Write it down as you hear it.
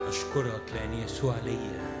أشكرك لأن يسوع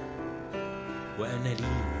ليا وأنا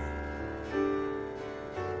ليه.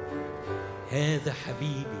 هذا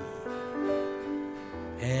حبيبي،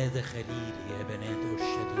 هذا خليلي يا بنات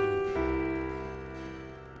أورشليم.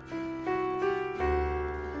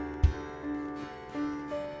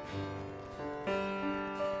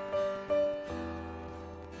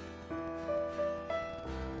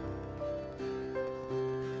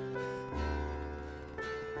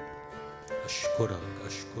 أشكرك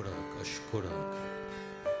أشكرك أشكرك.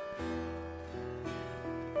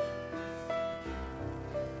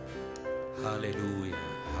 هاليلويا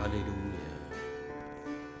هاليلويا.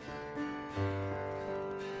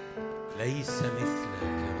 ليس مثلك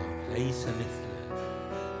يا رب، ليس مثلك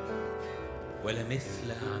ولا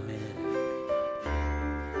مثل أعمالك.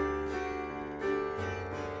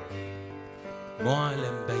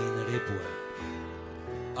 معلم بين ربوة،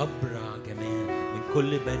 أبرع جمال من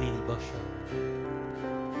كل بني البشر.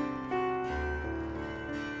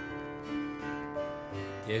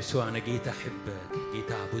 يا يسوع أنا جيت أحبك،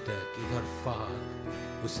 جيت أعبدك، جيت أرفعك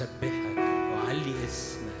وأسبحك وأعلي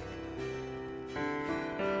اسمك.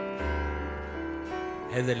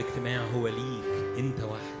 هذا الاجتماع هو ليك أنت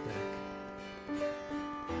وحدك.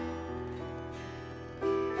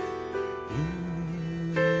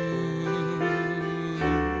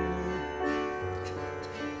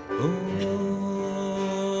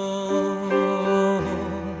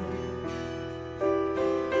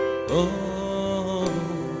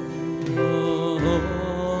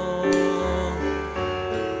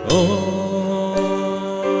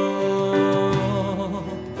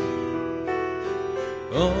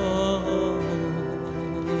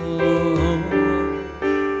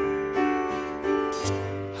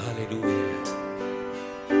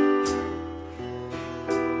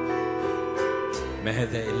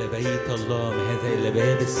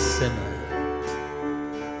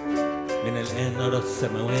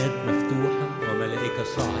 السماوات مفتوحة وملائكة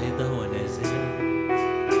صاعدة ونازلة.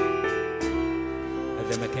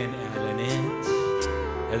 هذا مكان إعلانات،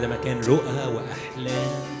 هذا مكان رؤى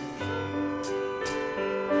وأحلام،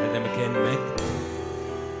 هذا مكان مجد.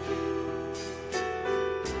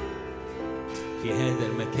 في هذا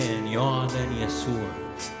المكان يعلن يسوع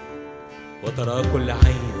وتراه كل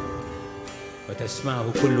عين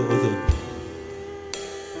وتسمعه كل أذن.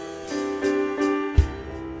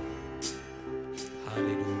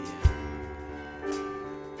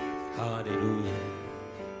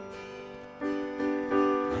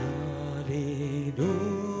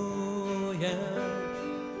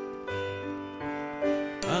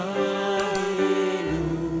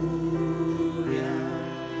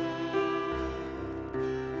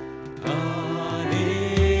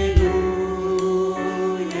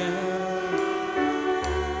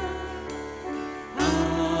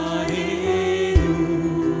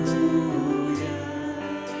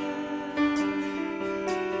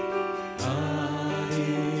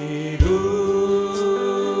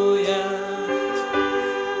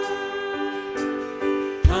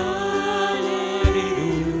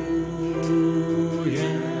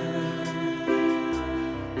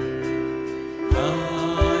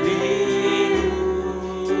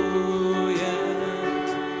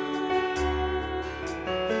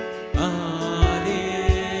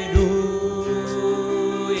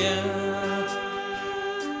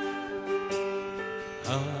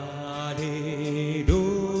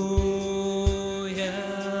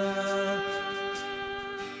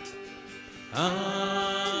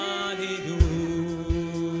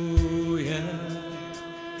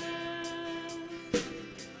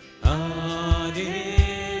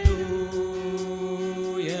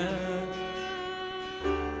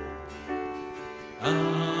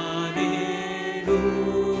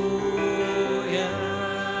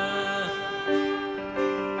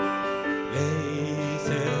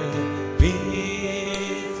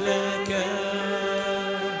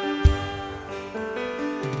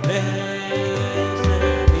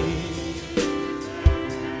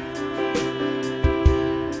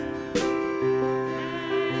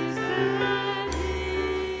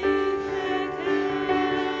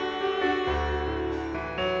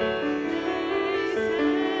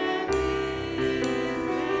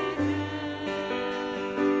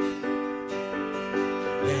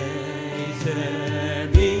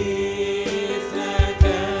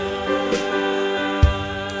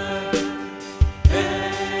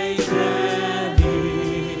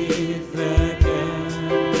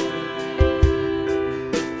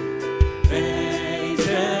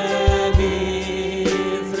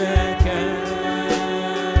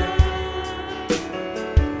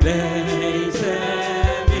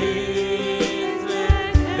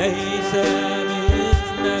 ليس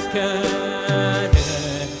مثلك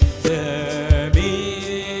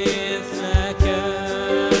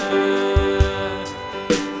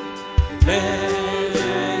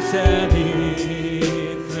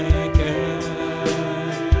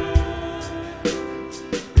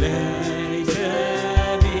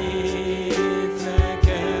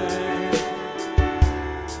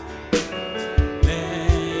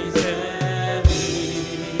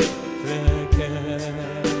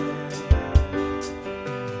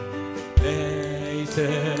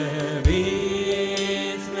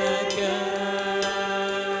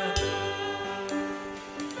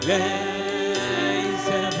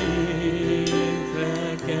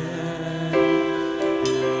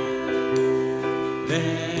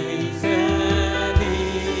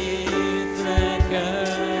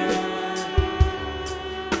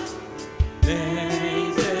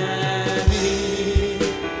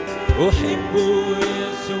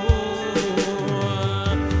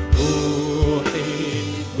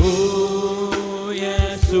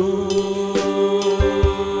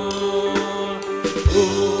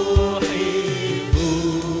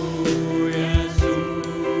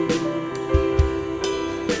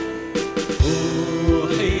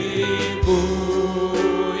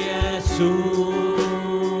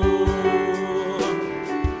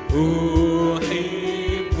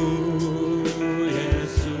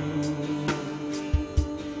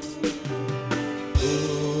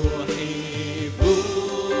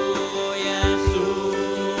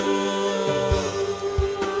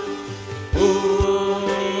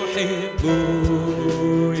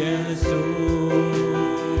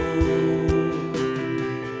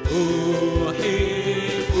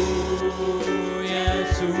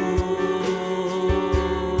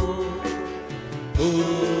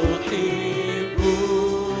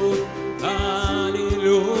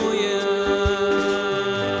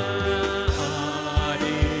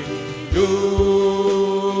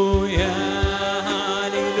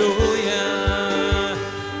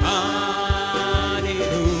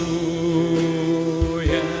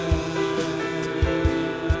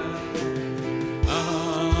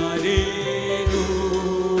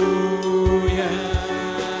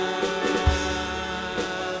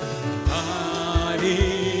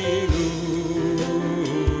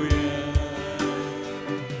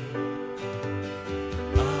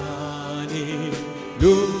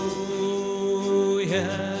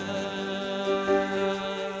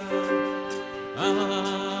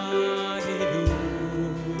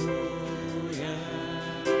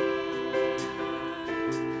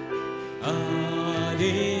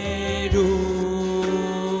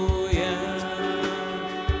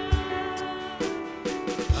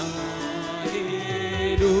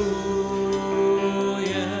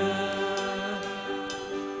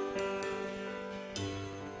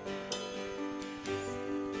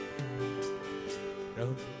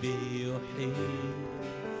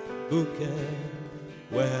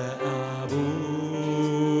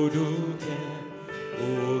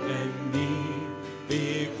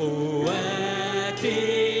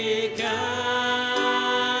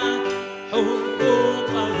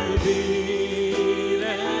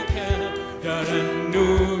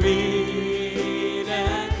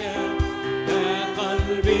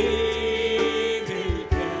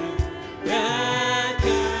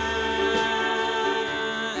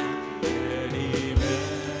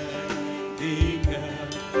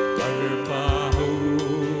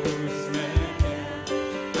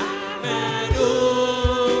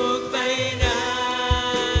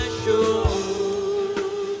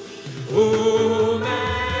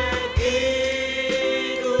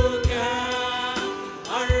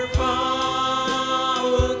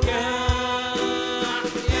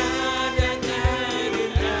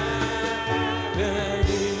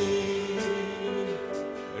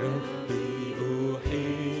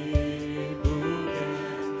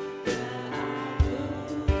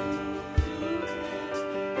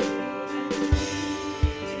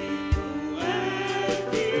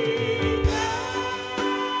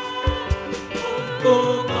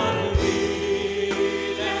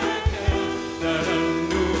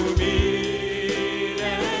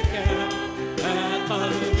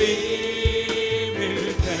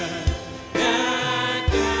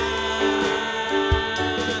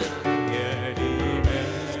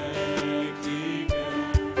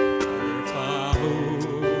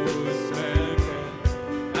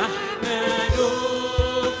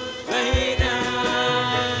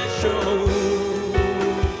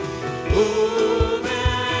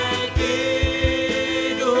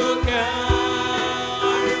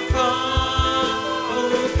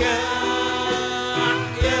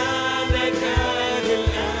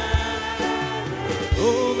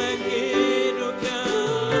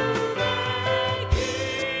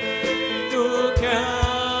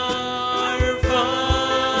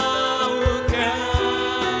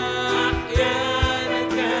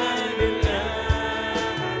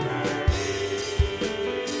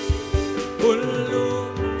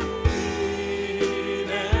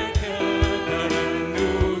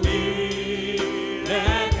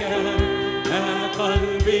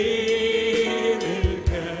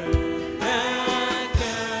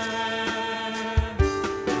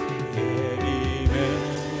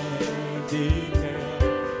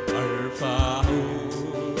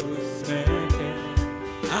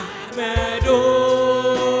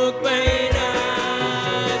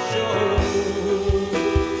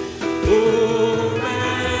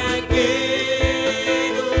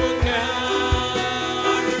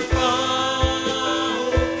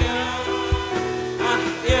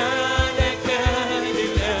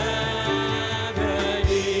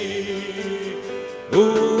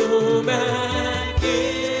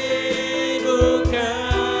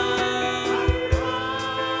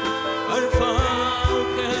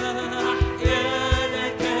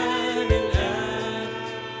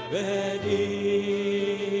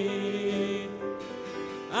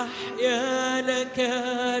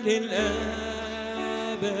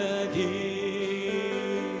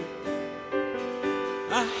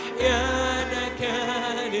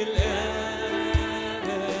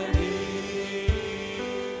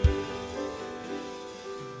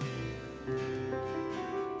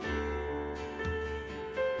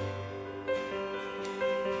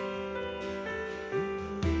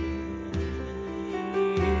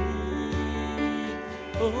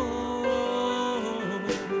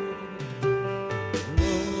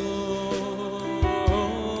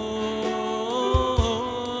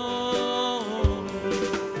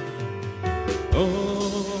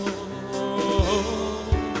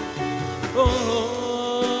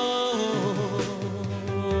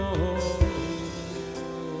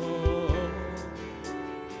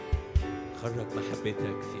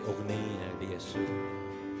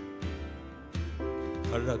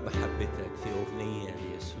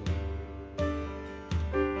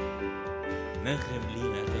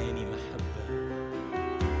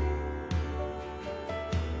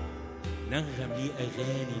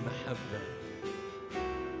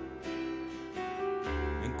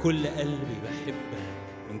كل قلبي بحبك،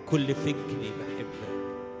 من كل فكري بحبك،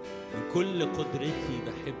 من كل قدرتي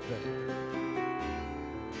بحبك.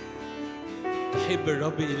 تحب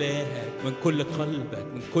الرب إلهك من كل قلبك،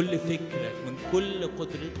 من كل فكرك، من كل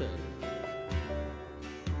قدرتك.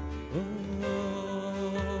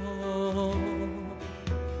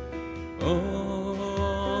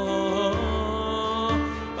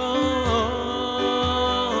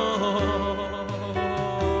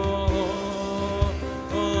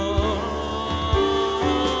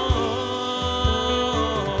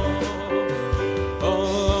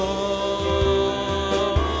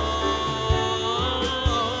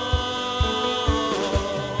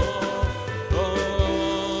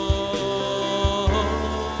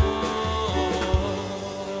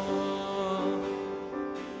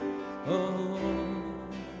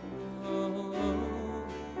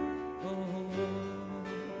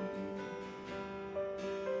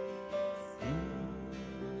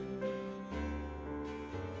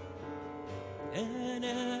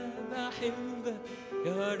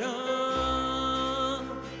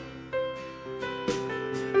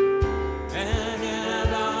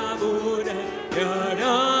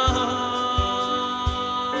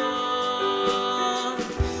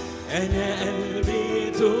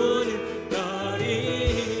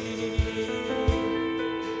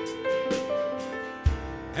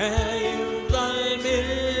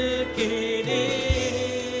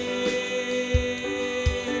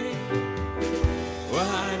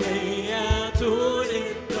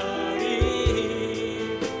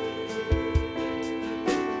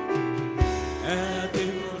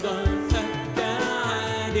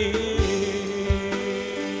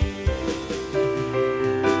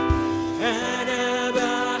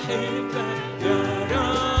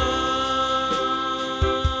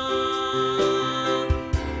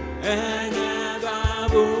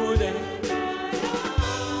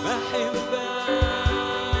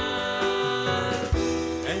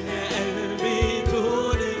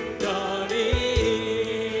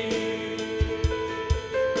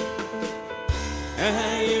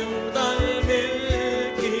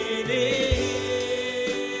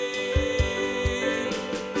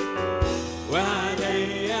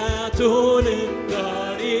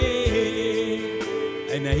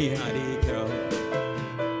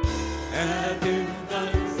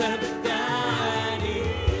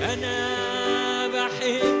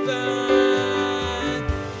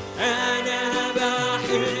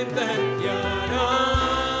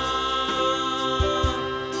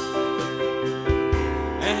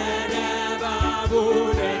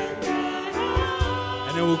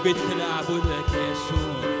 وجدت لأعبدك يا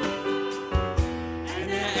يسوع.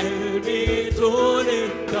 أنا قلبي طول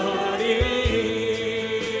الطريق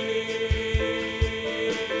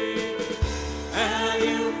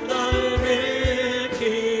هيفضل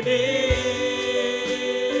ملكي ليك،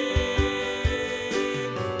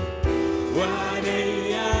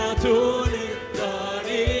 وعليا طول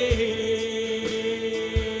الطريق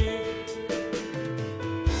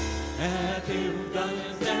هتفضل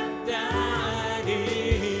ثابتة عليك.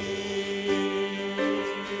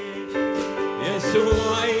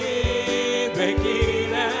 يسوعي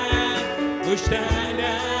بجيلك مشتاق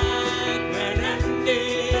لك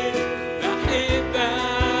بناديك،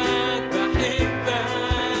 بحبك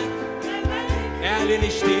بحبك. اعلن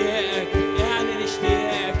اشتياقك، اعلن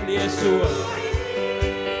اشتياقك ليسوع.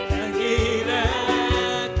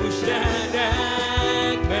 بجيلك مشتاق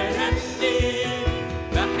لك بناديك،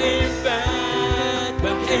 بحبك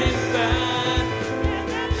بحبك.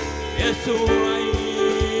 يسوعي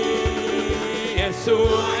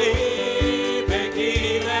يسوعي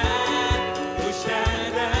بجيلك مشتاق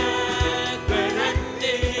لك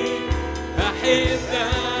بناديك،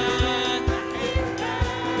 بحبك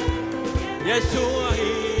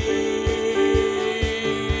يسوعي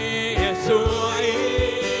يسوعي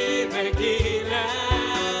بجيلك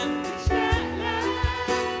مشتاق لك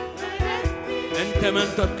بناديك. أنت من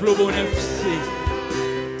تطلب نفسي،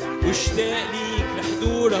 مشتاق ليك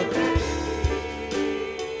لحضورك.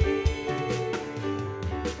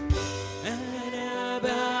 أنا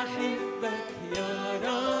بحبك يا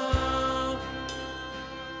رب،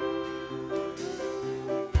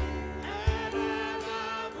 أنا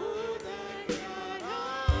بعبدك يا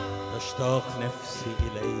رب. تشتاق نفسي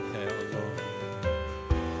إليك يا الله.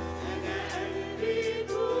 أنا قلبي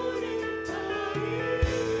طول الطريق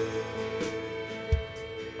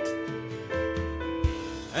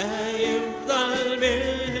هيفضل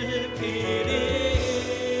ملكي ليك،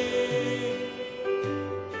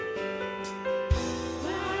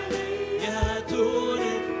 وعليا طول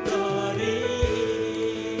الطريق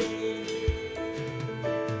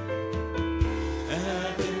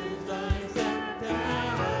هتفضل ثابتة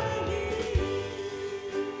عليك.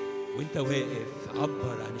 وانت واقف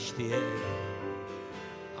عبر عن اشتياقك،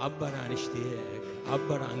 عبر عن اشتياقك،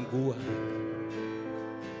 عبر عن جوعك.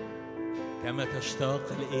 كما تشتاق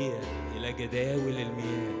الإيه إلى جداول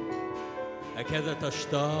المياه، هكذا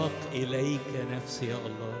تشتاق إليك نفسي يا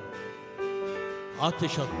الله.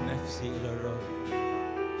 عطشت نفسي إلى الرب،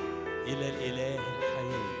 إلى الإله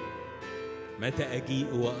الحي. متى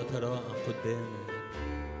أجيء وأتراءى قدامك؟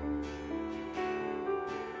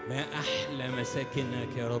 ما أحلى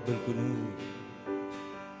مساكنك يا رب الجنود.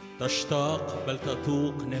 تشتاق بل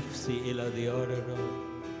تتوق نفسي إلى ديار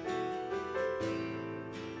الرب.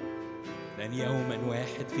 لأن يوما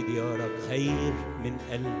واحد في ديارك خير من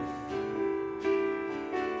 1000.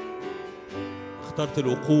 اخترت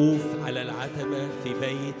الوقوف على العتبة في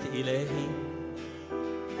بيت إلهي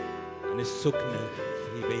عن السكنة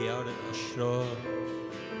في ديار الأشرار.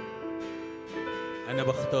 أنا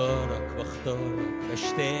بختارك بختارك،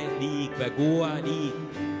 بشتاق ليك، بجوع ليك،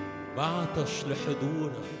 بعطش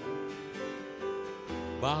لحضورك،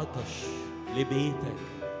 بعطش لبيتك.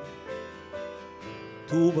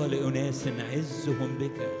 طوبى لأناس عزهم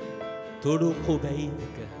بك، طرق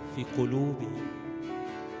بيتك في قلوبي.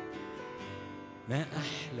 ما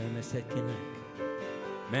أحلى مساكنك،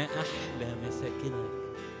 ما أحلى مساكنك.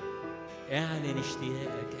 اعلن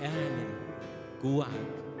اشتياقك، اعلن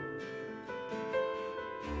جوعك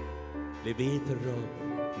لبيت الرب،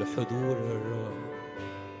 لحضور الرب.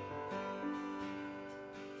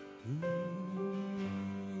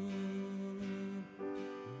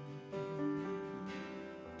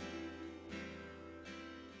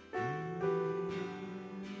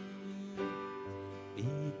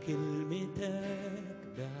 بكلمتك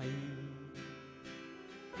بعيد،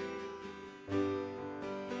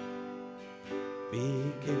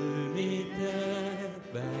 بكلمتك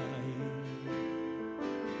بعيد،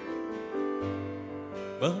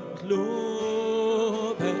 بطلبك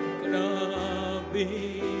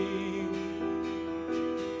ربي.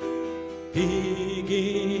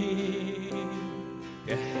 تيجي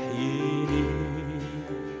تحييني،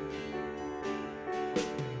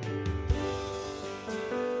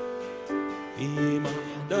 في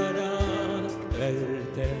محضرك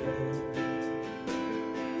ارتاح،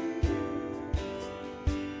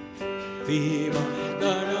 في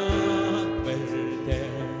محضرك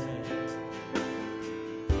برتاح.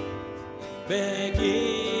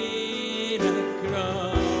 بجيلك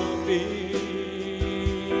ربي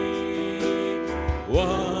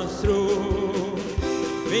واصرخ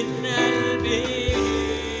من قلبي.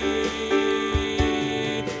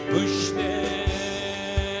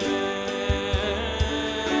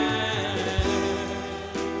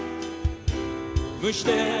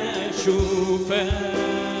 مشتاق أشوفك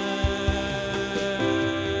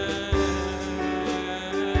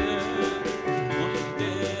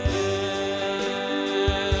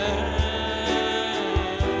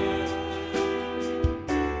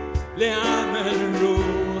لعمل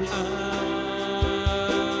روحك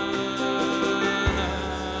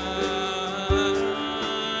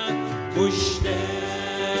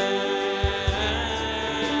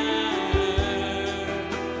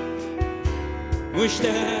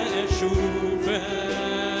مشتاق أشوفك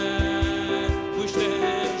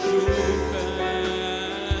مشتاق أشوفك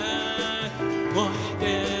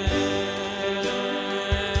محتاج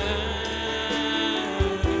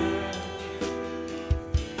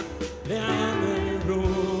لعمل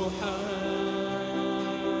روحك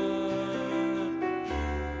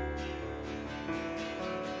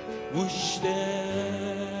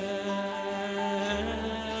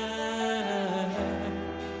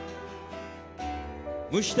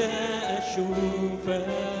مشتاق أشوفك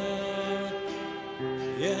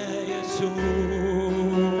يا يسوع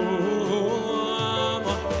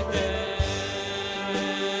محتاج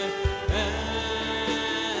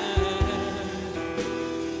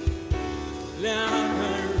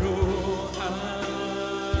لعمل روحك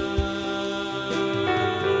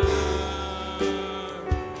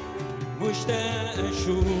مشتاق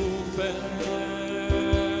أشوفك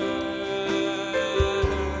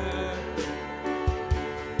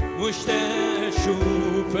مشتاق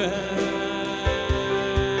أشوفك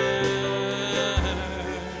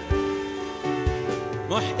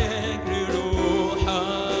محتاج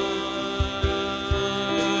لروحك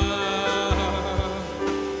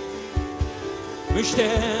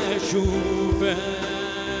مشتاق أشوفك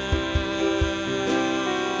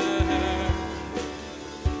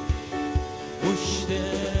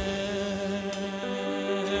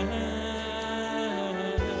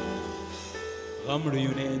غمر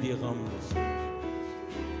ينادي غمر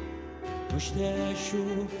مشتاق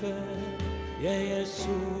أشوفك يا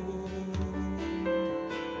يسوع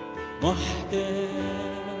محتاج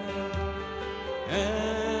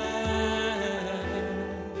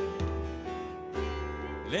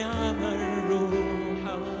لعمل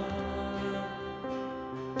روحك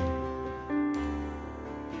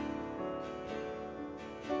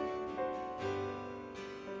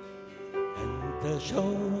أنت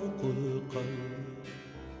شوق القلب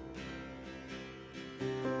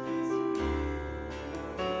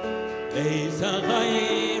ليس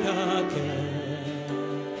غيرك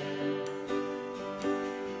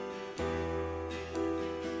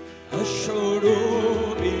أشعر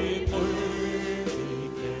بقربك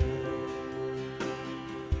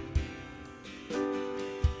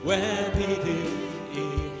وبدفء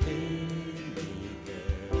حلمك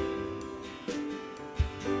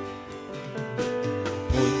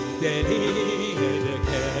مدلي يدك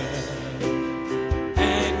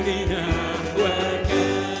أجري نحوك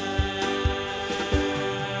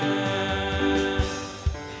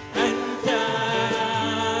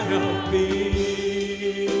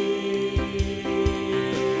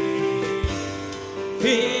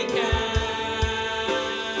فيك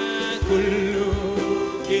كل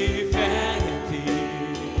كفايتي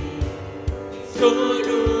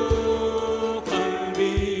سلو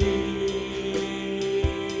قلبي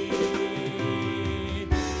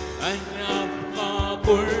أن أبقى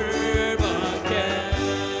قربك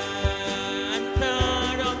أنت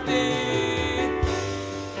ربي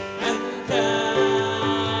أنت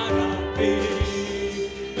ربي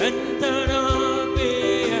أنت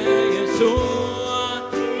ربي يا يسوع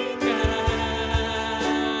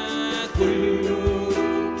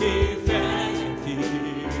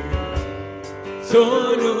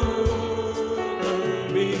سولو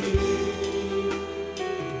قلبي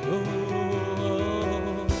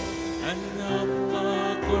أن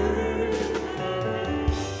أبقى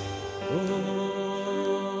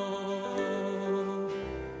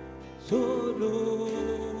سولو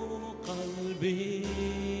قلبي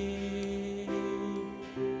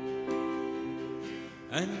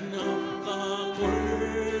أن أبقى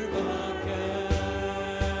قربك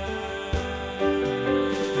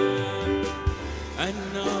أن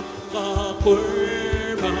أبقى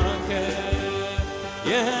قربك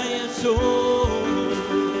يا يسوع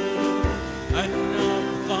أن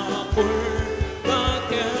أبقى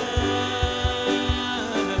قربك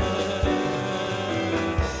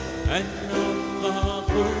أن أبقى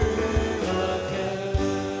قربك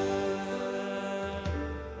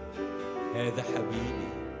هذا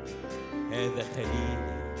حبيبي هذا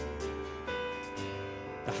خليلي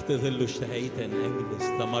تحت ظل اشتهيت أن أجلس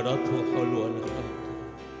ثمرته حلوة لخلقه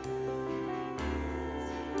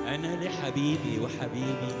أنا لحبيبي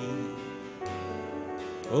وحبيبي لي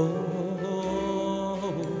يسوع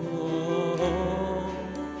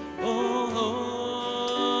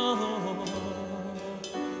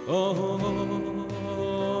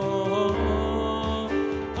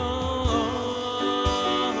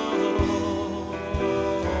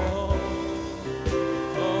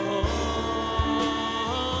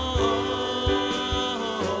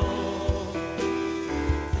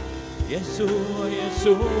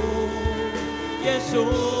يسوع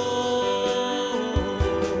يسوع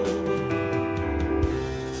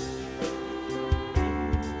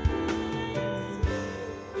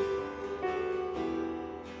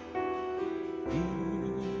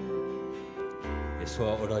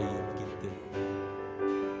يسوع قريب جدا،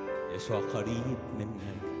 يسوع قريب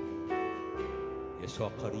منك،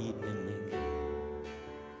 يسوع قريب منك،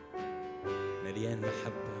 مليان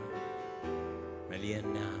محبة،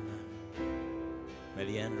 مليان نعمة،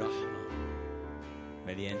 مليان رحمة،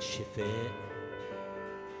 مليان شفاء،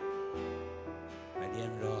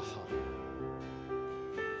 مليان راحة،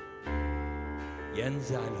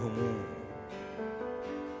 ينزع الهموم،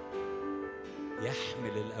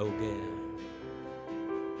 يحمل الأوجاع،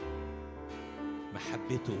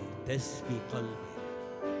 محبته تسبي قلبك.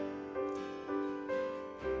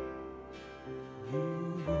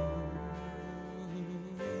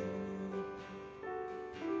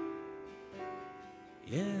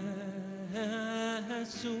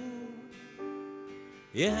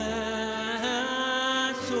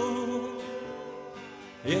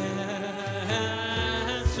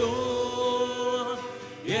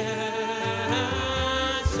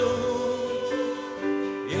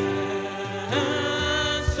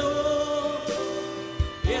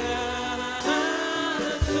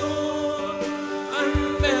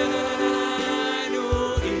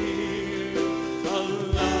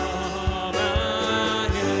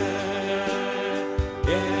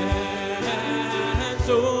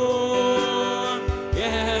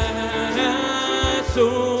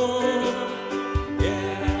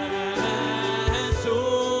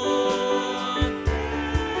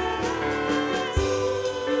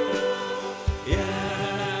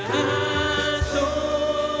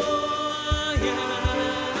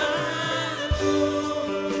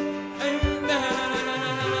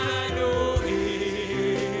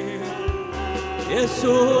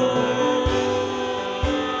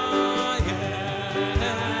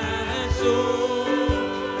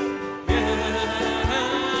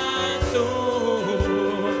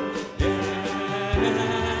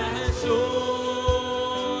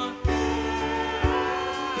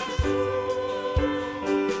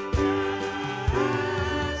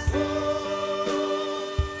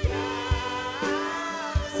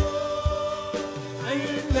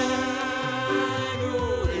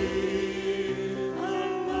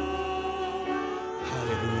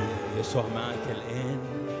 يسوع معك الآن،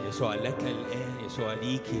 يسوع لك الآن، يسوع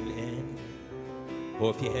ليك الآن.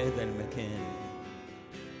 هو في هذا المكان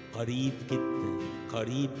قريب جدا،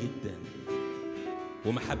 قريب جدا،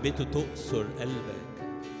 ومحبته تؤثر قلبك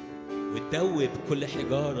وتدوب كل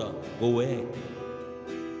حجارة جواك.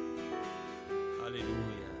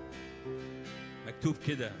 هللويا. مكتوب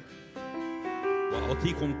كده: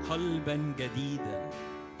 وأعطيكم قلبا جديدا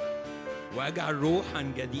وأجعل روحا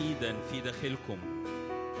جديدا في داخلكم،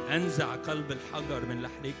 أنزع قلب الحجر من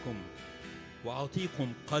لحمكم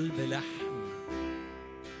وأعطيكم قلب لحم.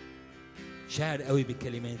 شاعر قوي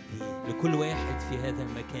بالكلمات دي لكل واحد في هذا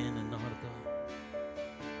المكان النهارده.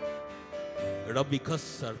 الرب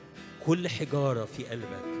يكسر كل حجارة في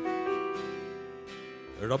قلبك،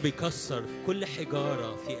 الرب يكسر كل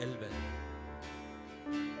حجارة في قلبك،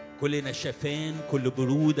 كل نشفان، كل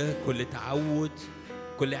برودة، كل تعود،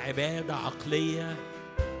 كل عبادة عقلية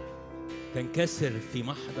تنكسر في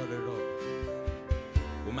محضر الرب،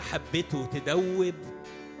 ومحبته تدوب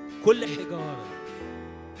كل حجارة،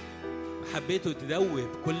 محبته تدوب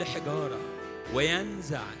كل حجارة،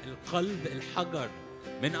 وينزع القلب الحجر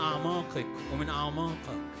من أعماقك ومن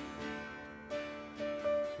أعماقك،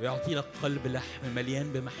 ويعطي لك قلب لحم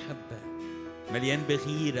مليان بمحبة، مليان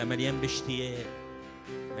بغيرة، مليان باشتياق،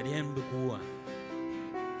 مليان بجوع،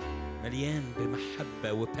 مليان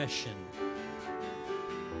بمحبة وباشن.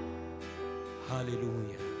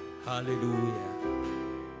 هاليلويا هاليلويا.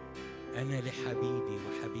 أنا لحبيبي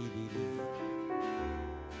وحبيبي لي.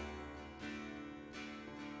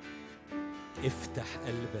 افتح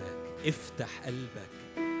قلبك، افتح قلبك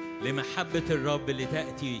لمحبة الرب اللي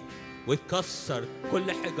تأتي وتكسر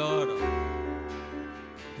كل حجارة،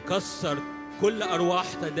 تكسر كل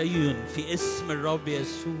أرواح تدين في اسم الرب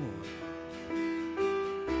يسوع،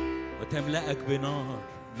 وتملأك بنار،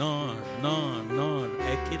 نار نار نار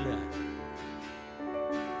آكلة.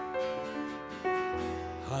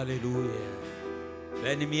 هاليلويا.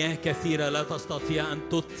 لأن مياه كثيرة لا تستطيع أن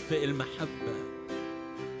تطفئ المحبة،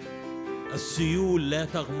 السيول لا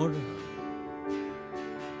تغمرها.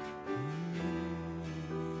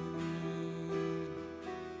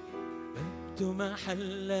 بت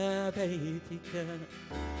محل بيتك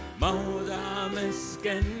موضع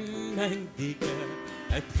مسكن مجدك،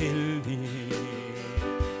 أدخلني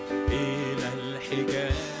إلى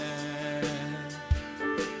الحجاب.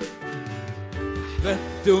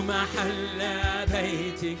 أحببت محل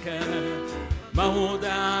بيتك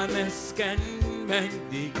موضع مسكن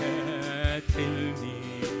مجدك، أدخلني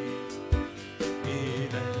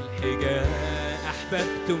إلى الحجاب.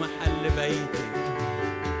 أحببت محل بيتك،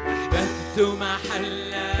 أحببت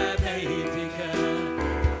محل بيتك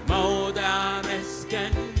موضع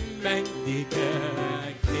مسكن مجدك،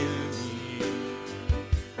 أدخلني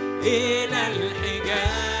إلى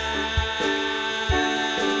الحجاب.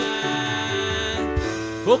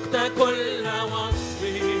 فقت كل وصف،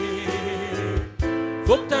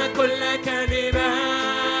 فقت كل كلمة،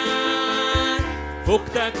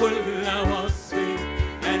 فقت كل وصف،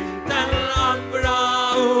 أنت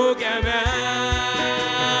الأبرع جمال.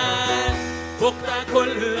 فقت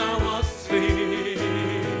كل وصف،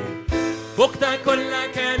 فقت كل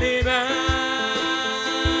كلمة،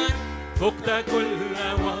 فقت كل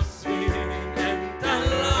وصف، أنت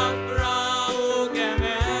الأبرع جمال.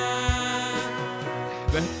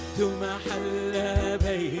 أحببت محل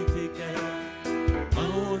بيتك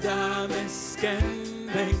موضع مسكن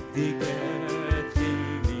مجدك،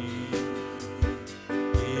 أدخلني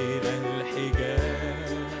إلى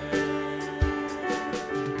الحجاب.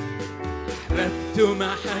 أحببت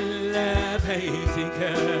محل بيتك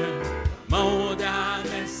موضع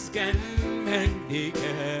مسكن مجدك،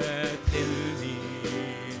 أدخلني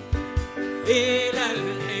إلى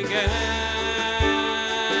الحجاب.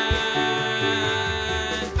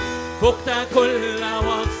 فقت كل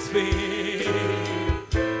وصف،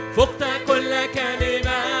 فقت كل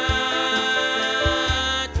كلمات،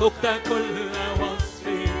 فقت كل وصف،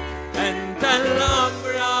 أنت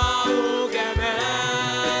الأبرع جمال.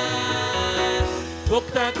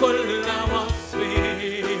 فقت كل وصف،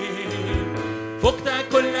 فقت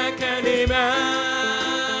كل كلمات،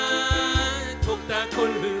 فقت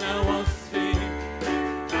كل وصف،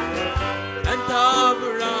 أنت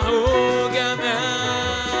أبرع جمال.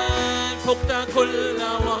 فقت كل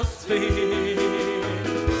وصف،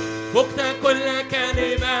 فقت كل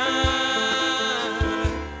كلمات،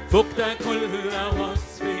 فقت كل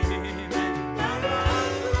وصف،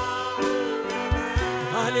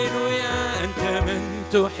 هاليلويا. أنت من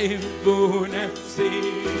تحب نفسي،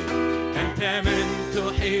 أنت من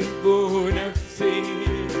تحب نفسي،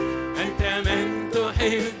 أنت من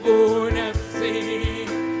تحب نفسي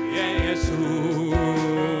يا يسوع.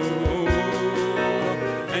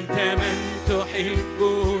 أنت من تحب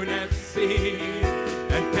نفسي،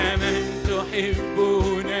 أنت من تحب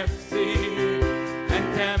نفسي،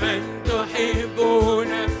 أنت من تحب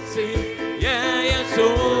نفسي يا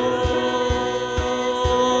يسوع.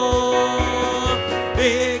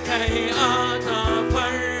 لكي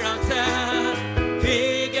أتفرس في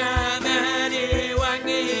جمال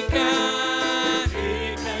وجهك،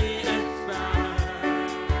 لكي أشبع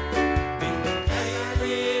من خير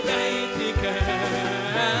بيتك،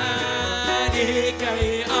 لكي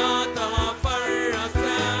أتفرس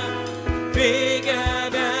في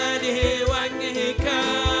جمال وجهك،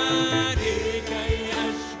 لكي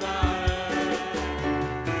أشبع.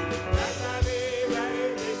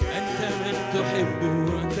 أنت من تحب،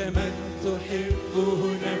 أنت من تحب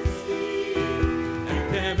نفسي،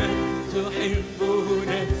 أنت من تحب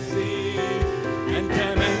نفسي، أنت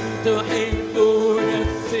من تحب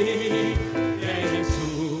نفسي يا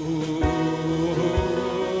يسوع.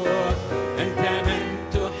 أنت من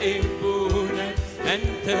تحب نفسي،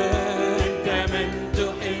 أنت من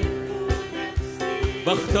تحب نفسي.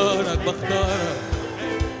 بختارك بختارك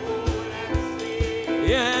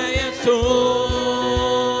يا يسوع.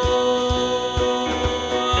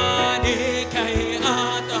 لكي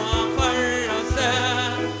أتفرس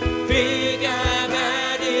في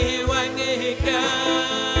جمال وجهك،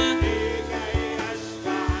 لكي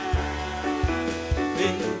أشبع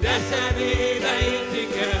من دسم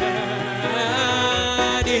بيتك،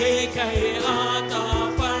 لكي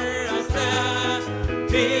أتفرس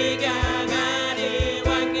في جمال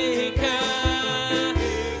وجهك،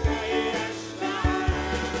 لكي أشبع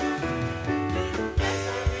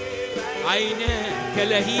عيناك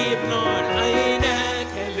لهيب نار،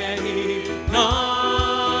 عيناك لهيب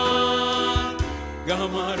نار،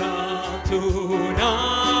 جمرات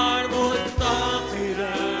نار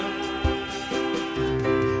متقدة،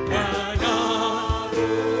 ونار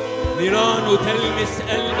نيران تلمس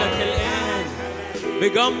قلبك الآن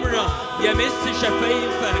بجمرة، يمس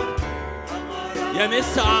شفايفك،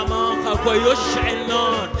 يمس أعماقك ويشعل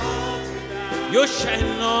نار، يشعل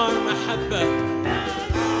نار محبة،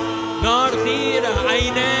 نار غيرة.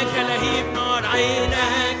 عيناك لهيب نار،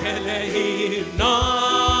 عيناك لهيب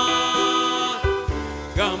نار،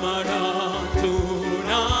 جمرات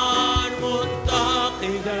نار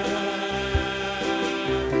متقدة،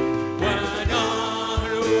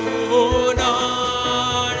 ونار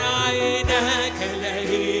نار، عيناك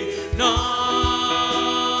لهيب نار،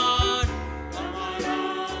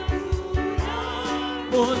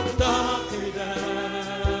 متقدة،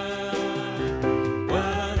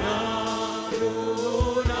 ونار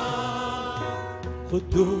نار.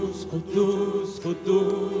 قدوس قدوس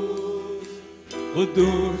قدوس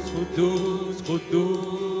قدوس قدوس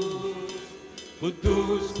قدوس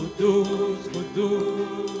قدوس قدوس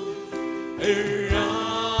قدوس الرب،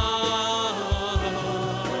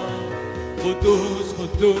 قدوس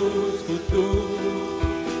قدوس قدوس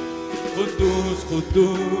قدوس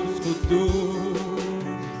قدوس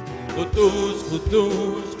قدوس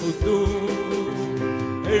قدوس قدوس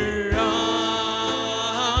الرب،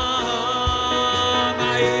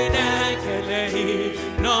 عيناك لهيب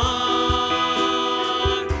نار،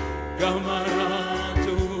 جمرات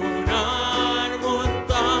نار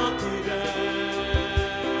متقدة،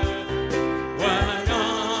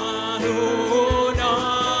 ونار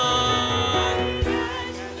نار.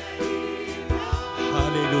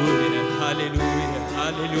 هللويا هللويا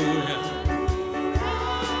هللويا،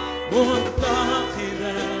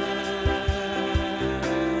 متقدة.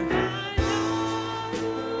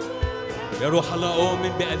 يا روح الله،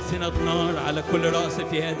 أؤمن بألسنة نار على كل رأس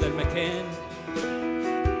في هذا المكان.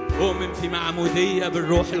 أؤمن في معمودية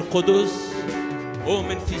بالروح القدس.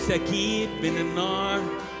 أؤمن في سكيب من النار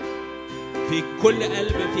في كل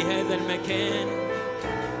قلب في هذا المكان،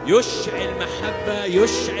 يشعل محبة،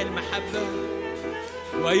 يشعل محبة،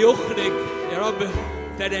 ويخرج يا رب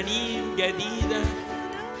ترانيم جديدة،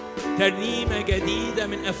 ترنيمة جديدة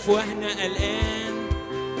من أفواهنا الآن،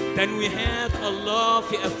 تنويهات الله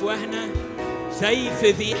في أفواهنا، سيف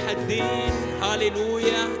ذي حدين.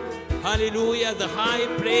 هاليلويا هاليلويا. The high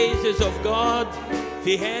praises of God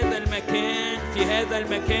في هذا المكان، في هذا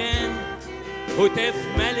المكان. هتاف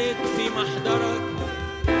ملك في محضرك.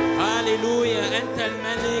 هاليلويا. أنت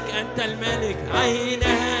الملك، أنت الملك.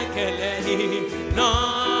 عيناك لهيب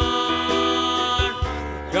نار،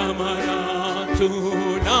 جمرات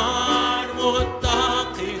نار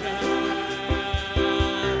متقدة،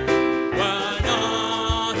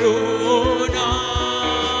 ونار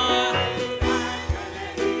نار.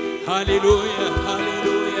 هاليلويا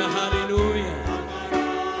هاليلويا هاليلويا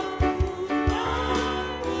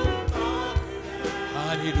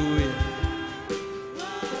هاليلويا.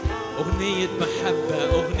 أغنية محبة،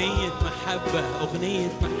 أغنية محبة،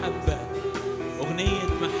 أغنية محبة، أغنية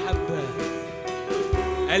محبة.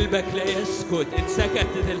 قلبك لا يسكت إن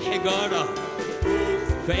سكتت الحجارة،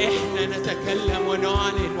 فإحنا نتكلم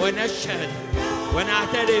ونعلن ونشهد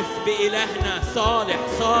ونعترف بإلهنا صالح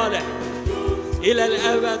صالح إلى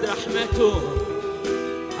الأبد رحمته.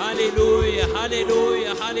 هاليلويا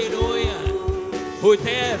هاليلويا هاليلويا.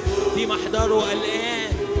 هتاف في محضره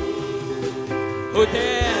الآن،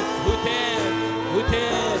 هتاف هتاف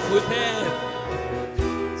هتاف هتاف.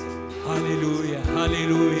 هاليلويا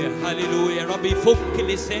هاليلويا هاليلويا. رب يفك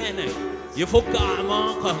لسانك، يفك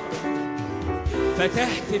أعماقك،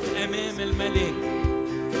 فتهتف أمام الملك.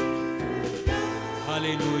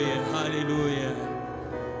 هاليلويا هاليلويا.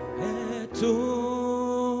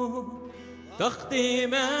 هاتوا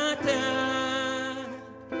تقديمات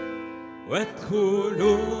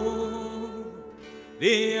وادخلوا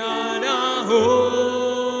ليعناه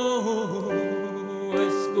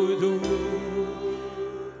واسجدوا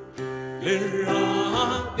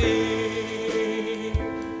للرب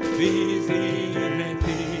في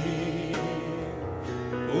زينته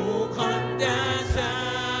مقدسة.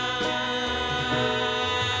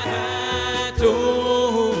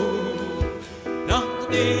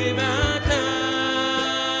 تقديمات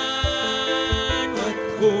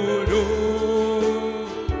وادخلوا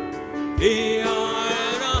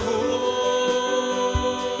ليعناه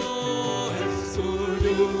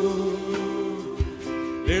واسجدوا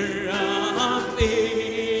للرب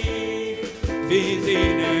في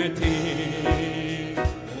زينته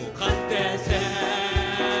مقدسة.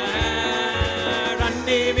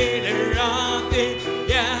 رنموا للرب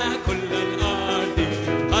يا كل الأرض،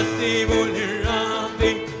 قدموا للرب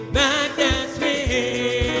مجد اسمه.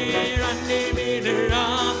 رنموا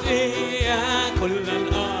للرب يا كل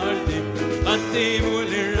الأرض، قدموا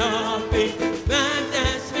للرب مجد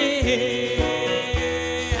اسمه.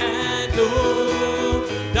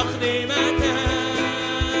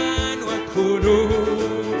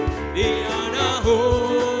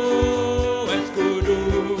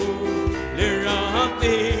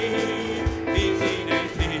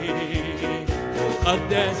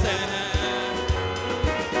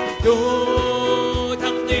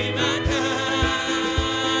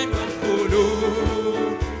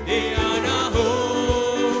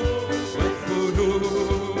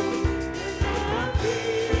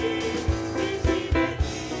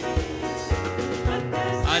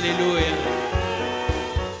 هاليلويا.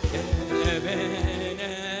 يا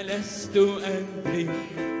أبانا لست أدري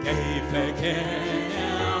كيف كان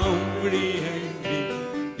عمري يجري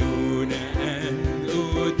دون أن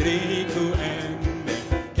أدرك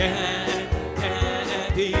أنك أنت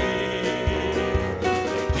أبي،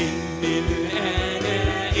 لكني الآن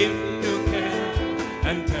ابنك،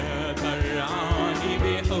 أنت ترعاني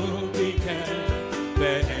بحبك،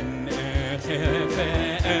 فلن أخاف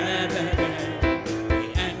أبدا،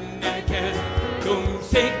 لأنك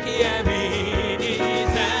تمسك يميني،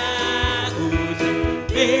 سأسبحك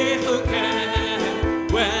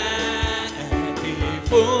وأهتف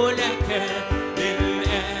لك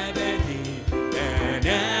للأبد،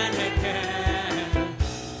 أنا لك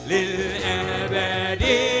للأبد،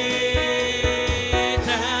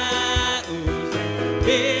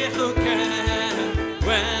 سأسبحك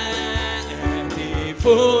وأهتف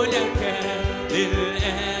لك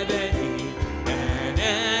للأبد،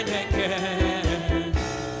 أنا لك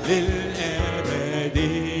للأبد.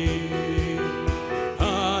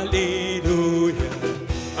 هاليلويا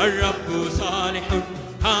الرب صالح،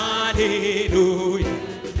 هاليلويا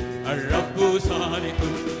الرب صالح،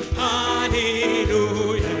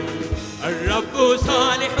 هاليلويا الرب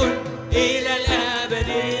صالح إلى الأبد،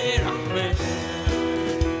 رحمة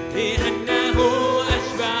لأنه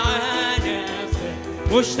أشبع نفسا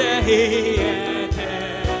مشتهية،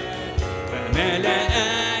 فملأ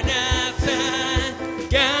نفسا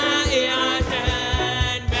جائعة،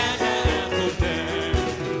 ملأ خبزا.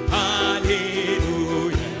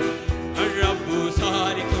 هاليلويا الرب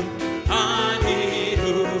صالح،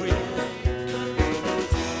 هاليلويا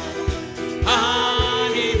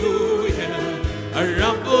هاليلويا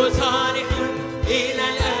الرب صالح إلى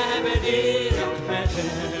الأبد، رحمة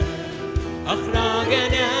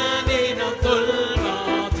أخرجنا من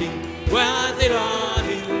الظلمات وذراع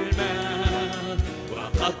الماء،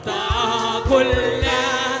 وقطع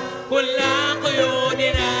كل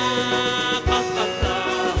قيودنا، قد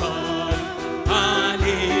قطعها.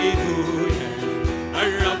 هاليلويا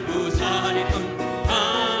الرب صالح،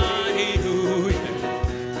 هاليلويا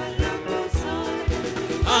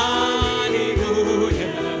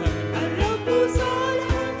هاليلويا الرب صالح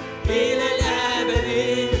إلى الأبد.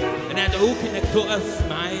 أنا أدعوك إنك تقف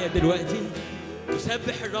معايا دلوقتي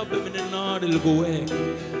وسبح الرب من النار اللي جواك،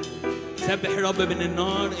 سبح الرب من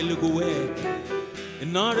النار اللي جواك،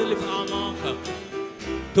 النار اللي في أعماقك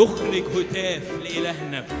تخرج هتاف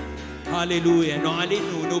لإلهنا. هاليلويا،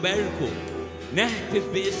 نعلنه نباركه نهتف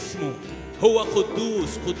باسمه، هو قدوس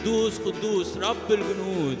قدوس قدوس رب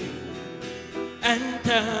الجنود. أنت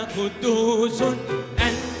قدوس،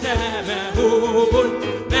 أنت مهوب،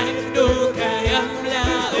 مجدك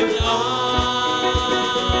يملأ الأرض،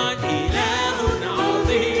 إله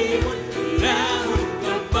عظيم، إله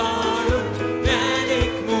جبار،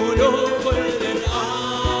 ملك ملوك كل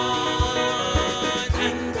الأرض.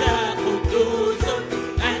 أنت قدوس،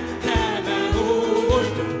 أنت مهوب،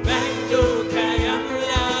 مجدك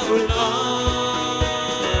يملأ الأرض،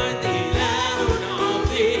 إله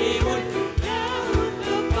عظيم،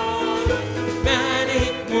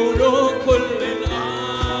 ملك ملوك كل الأرض.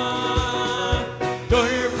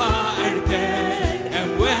 ترفع أرتال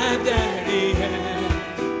أبواب دهرها،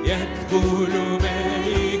 يدخل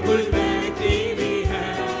ملك المجد بها.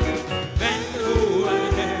 من هو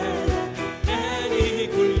هذا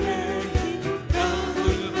ملك المجد، رب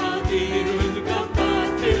القدير الجبار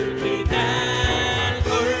في القتال.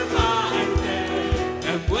 ترفع أرتال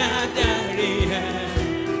أبواب دهرها،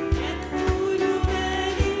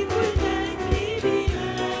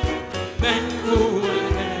 من هو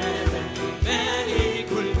هذا ملك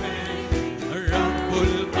المجد، الرب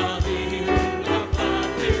القدير الجبار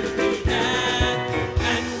في القتال.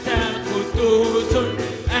 أنت قدوس،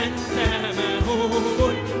 أنت مهوب،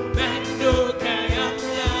 مجدك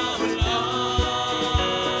يملأ الأرض،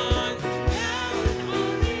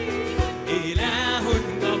 إله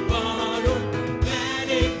جبار،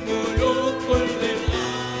 ملك ملوك كل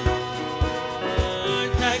الأرض.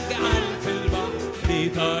 تجعل في البحر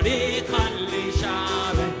طريقا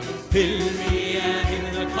لشعبك، في المياه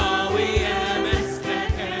القوية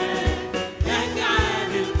مسلكا.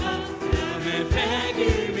 تجعل القفر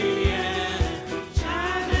مفاجر مياه،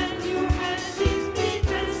 شعبا يحدث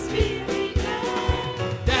بتسبيحك.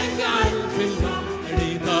 تجعل في البحر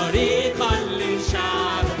طريقا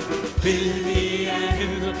لشعبك، في المياه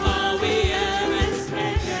القوية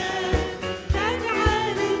مسلكا.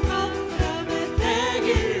 تجعل القفر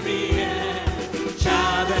مفاجر مياه،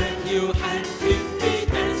 شعبك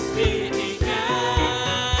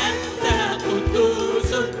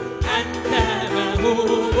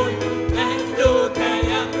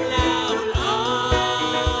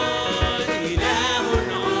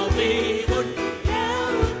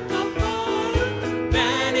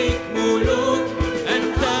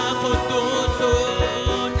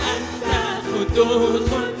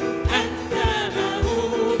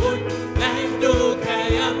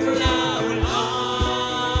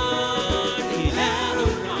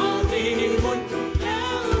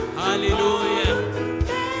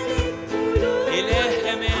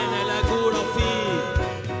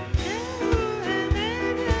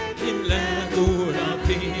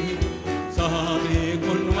صادق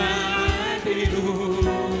وعادل،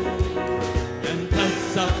 أنت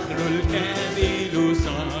الصخر الكامل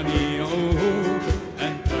صانعه،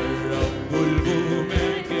 أنت الرب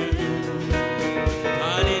الممجد.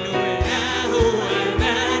 هللويا، هو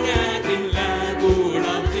ملك لا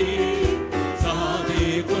ترضي،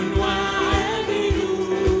 صادق وعادل،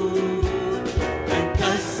 أنت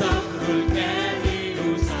الصخر الكامل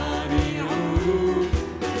صانعه،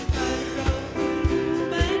 أنت الرب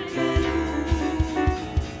الممجد.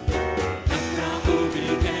 نفرح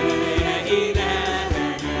بك يا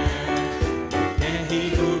إلهنا،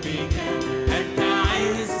 نبتهج بك أنت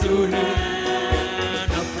عزنا.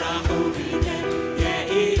 نفرح بك يا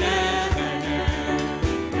إلهنا،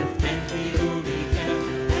 نبتهج بك.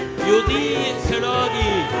 يضيء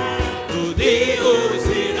سراجي، تضيء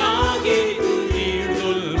سراجي، تنير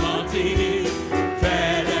ظلمتي،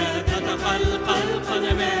 فلا تتقلقل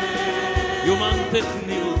قدماي.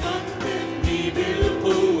 يمنطقني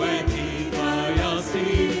بالقوة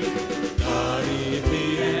فيصير طريقي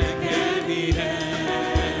كاملا.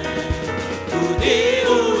 تضيء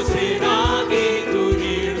سراجي،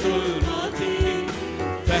 تنير ظلمتي،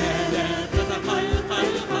 فلا تتقلقل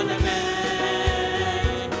قدماي.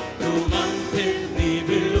 تمنطقني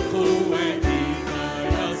بالقوة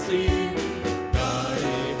فيصير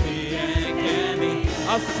طريقي كامل.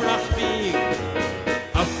 أفرح بيك،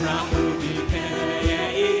 أفرح بك يا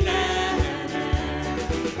إلهنا،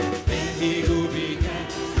 نبتهج بك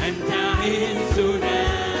أنت عزنا.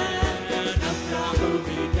 نفرح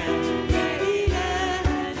بك يا إلهنا،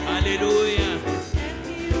 هللويا.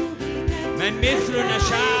 من مثلنا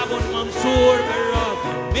شعب منصور بالرب،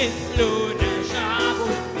 مثلنا شعب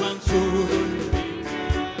منصور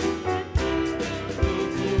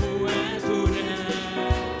بقوتنا.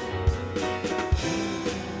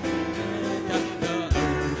 تحت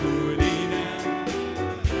أرجلنا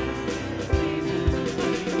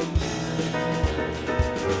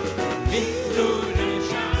مثلنا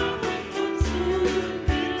شعب منصور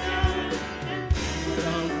بالرب،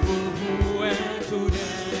 رب قوتنا.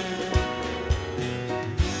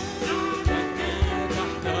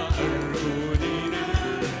 تحت أرجلنا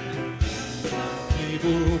يطيب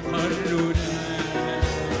قرنا.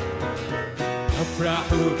 أفرح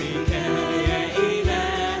بك يا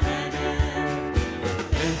إلهنا،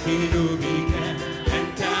 نبتهج بك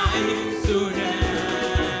أنت عزنا.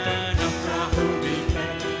 نفرح بك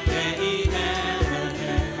يا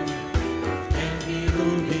إلهنا، نبتهج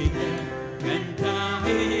بك أنت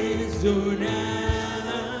عزنا.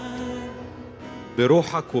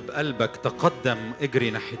 بروحك وبقلبك تقدم، اجري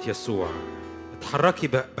ناحية يسوع. اتحركي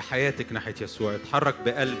بحياتك ناحية يسوع، اتحرك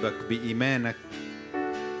بقلبك بإيمانك،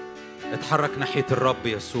 اتحرك ناحية الرب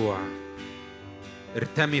يسوع.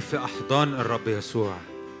 ارتمي في أحضان الرب يسوع.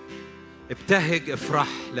 ابتهج، افرح،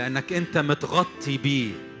 لأنك أنت متغطي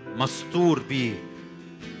بيه، مستور بيه.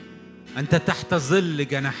 أنت تحت ظل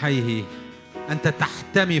جناحيه، أنت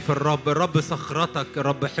تحتمي في الرب. الرب صخرتك،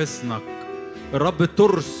 الرب حصنك، الرب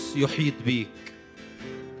ترس يحيط بيك.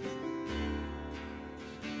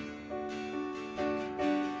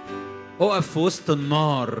 اقف في وسط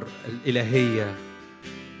النار الإلهية،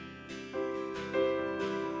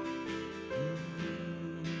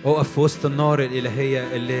 اقف في وسط النار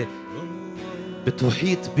الإلهية اللي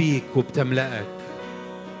بتحيط بيك وبتملأك.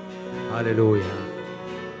 هللويا.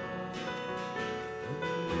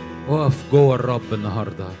 اقف جوه الرب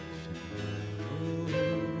النهارده،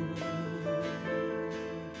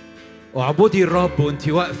 اعبدي الرب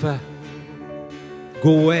وانتي واقفة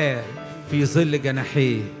جواه في ظل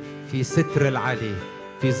جناحيه، في ستر العلي،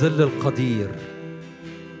 في ظل القدير.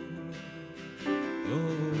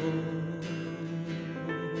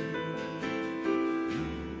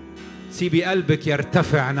 سيبي قلبك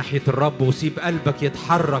يرتفع ناحية الرب، وسيب قلبك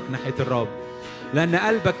يتحرك ناحية الرب، لأن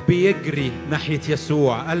قلبك بيجري ناحية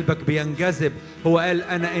يسوع، قلبك بينجذب. هو قال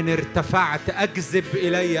أنا إن ارتفعت أجذب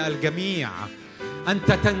إلي الجميع.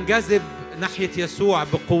 أنت تنجذب ناحية يسوع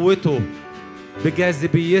بقوته،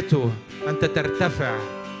 بجاذبيته، أنت ترتفع.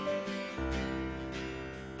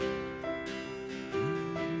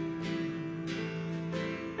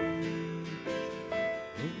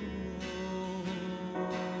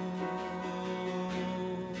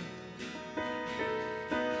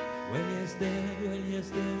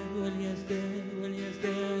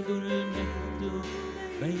 وليزداد المجد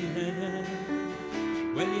بيننا،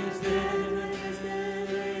 وليزداد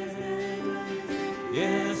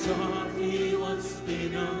يسوع في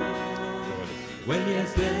وسطنا،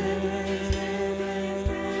 وليزداد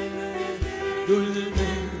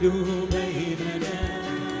المجد بيننا،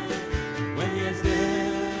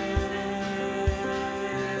 وليزداد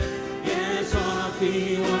يسوع في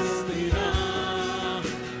وسطنا.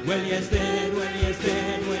 وليزداد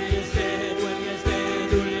وليزداد وليزداد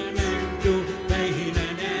وليزداد المجد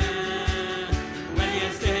بيننا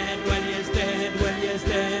وليزداد وليزداد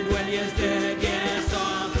وليزداد وليزداد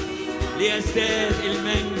يسوع ليزداد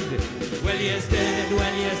المجد وليزداد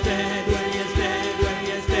وليزداد وليزداد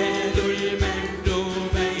وليزداد المجد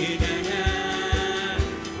بيننا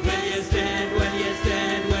وليزداد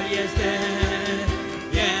وليزداد وليزداد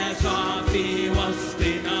يسوع في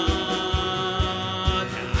وسطنا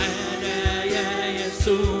تعالى يا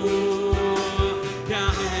يسوع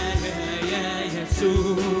تعالى يا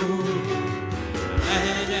يسوع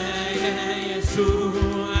تعالى يا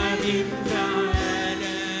يسوع آمين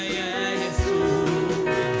تعالى يا يسوع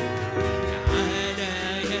تعالى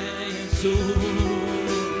يا يسوع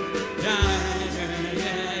تعالى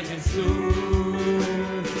يا يسوع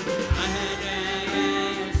تعالى يا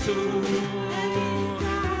يسوع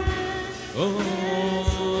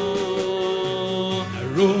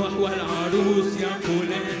الروح والعروس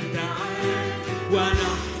يقولان تعال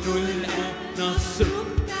ونحن الآن نصرخ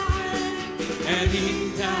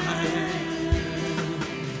آمين تعال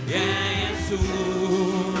يا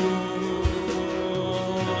يسوع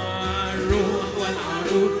الروح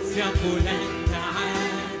والعروس يقولان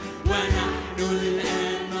تعال ونحن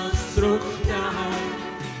الآن نصرخ تعال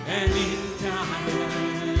آمين تعال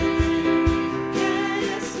يا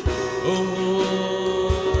يسوع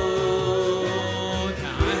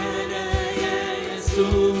تعالى يا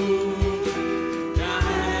يسوع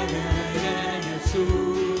تعالى يا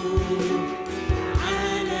يسوع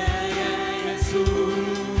تعالى يا يسوع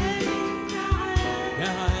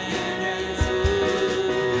تعالى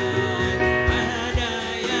تعالى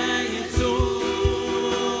يا يسوع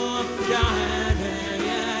تعالى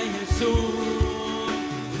يا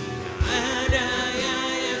يسوع تعالى يا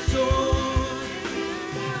يسوع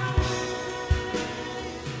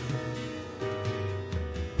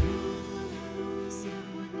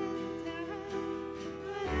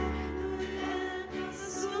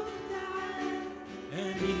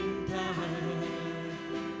آمين تعال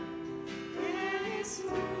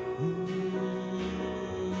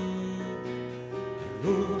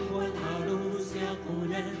الروح والعروس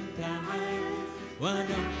يقولان تعال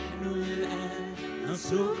ونحن الآن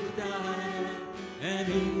نصرخ تعال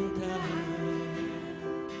آمين تعال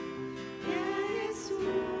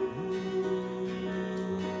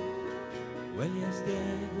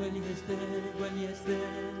وليزداد وليزداد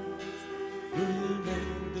وليزداد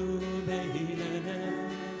المجد بيننا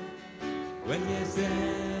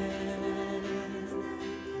وليزداد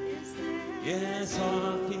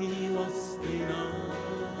يسوع في وسطنا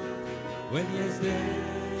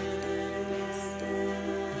وليزداد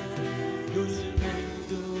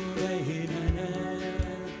المجد بيننا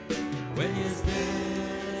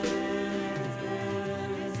وليزداد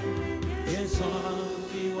يسوع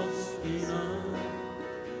في وسطنا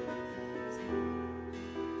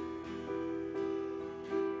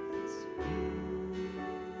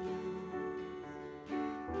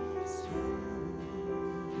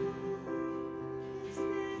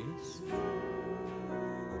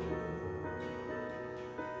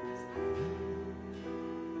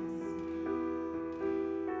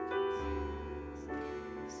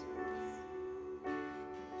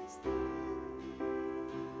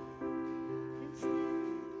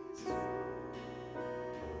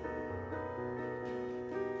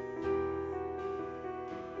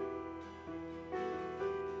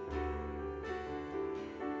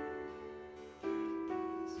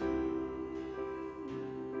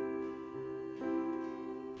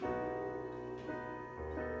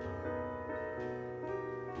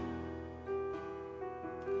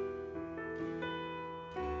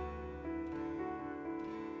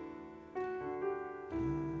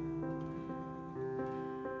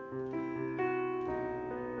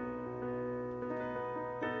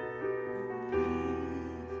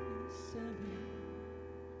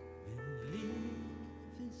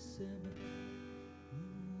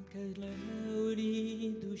لا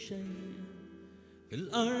أريد شيئا في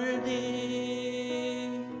الأرض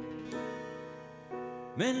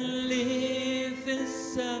من لي في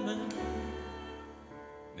السماء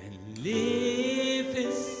من لي في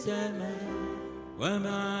السماء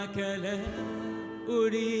ومعك لا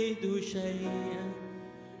أريد شيئا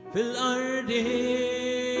في الأرض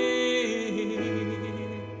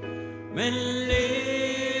من لي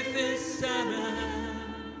في السماء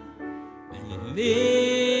من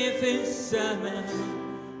لي في السماء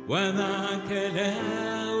ومعك لا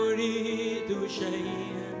أريد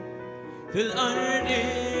شيئا في الأرض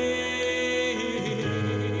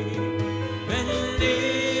من لي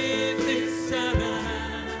في السماء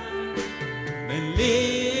من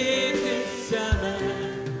لي في السماء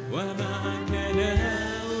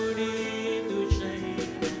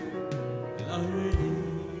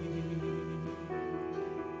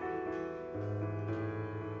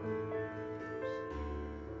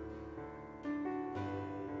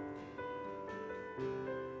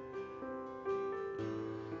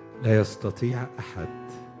لا يستطيع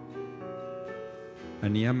أحد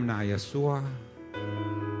أن يمنع يسوع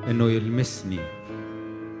إنه يلمسني،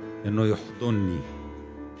 إنه يحضنني،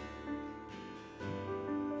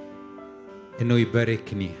 إنه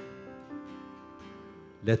يباركني.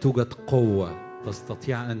 لا توجد قوة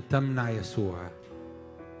تستطيع أن تمنع يسوع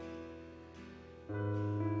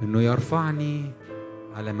إنه يرفعني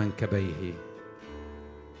على منكبيه.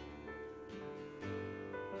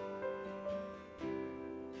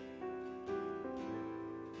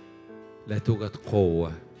 لا توجد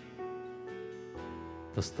قوة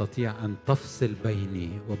تستطيع أن تفصل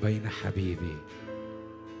بيني وبين حبيبي.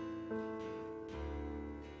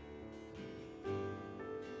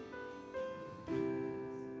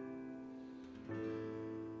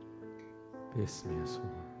 باسم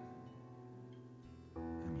يسوع،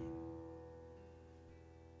 آمين.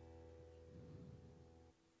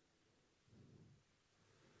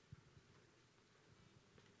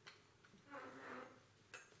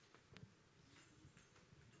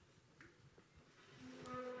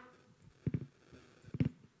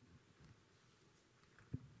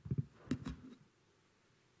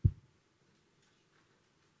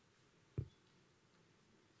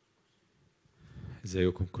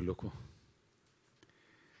 ازيكم كلكم؟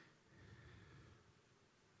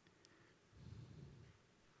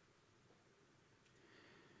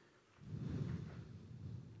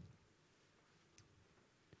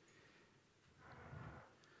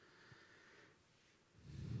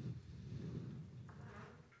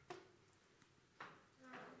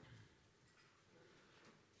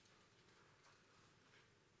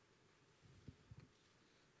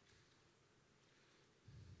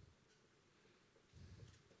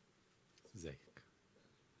 ازيك؟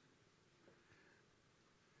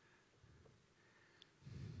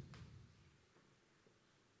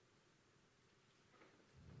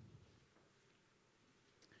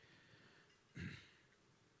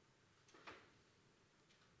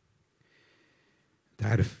 انت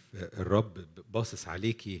عارف الرب باصص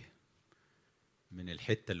عليكي من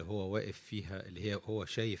الحتة اللي هو واقف فيها، اللي هو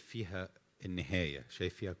شايف فيها النهاية،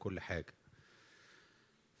 شايف فيها كل حاجة.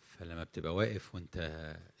 فلما بتبقى واقف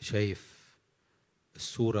وانت شايف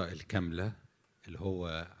الصورة الكاملة اللي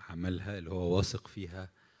هو عملها، اللي هو واثق فيها،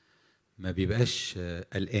 ما بيبقاش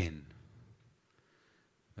قلقان،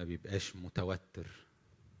 ما بيبقاش متوتر،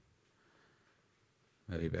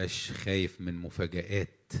 ما بيبقاش خايف من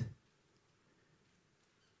مفاجآت.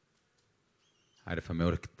 عارف لما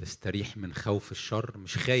يقولك تستريح من خوف الشر،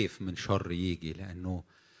 مش خايف من شر يجي، لأنه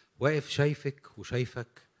واقف شايفك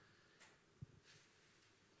وشايفك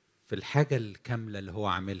في الحاجة الكاملة اللي هو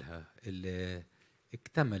عاملها، اللي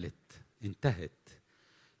اكتملت، انتهت.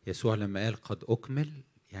 يسوع لما قال قد أكمل،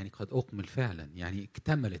 يعني قد أكمل فعلا، يعني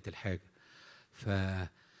اكتملت الحاجة.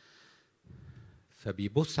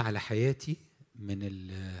 فبيبص على حياتي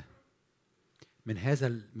من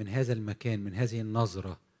هذا المكان، من هذه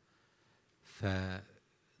النظرة.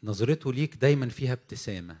 فنظرته ليك دايما فيها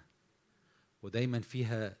ابتسامة، ودايما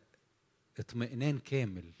فيها اطمئنان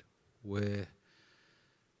كامل،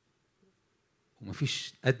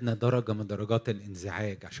 ومفيش أدنى درجة من درجات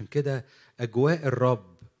الانزعاج. عشان كده أجواء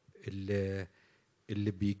الرب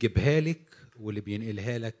اللي بيجيبها لك واللي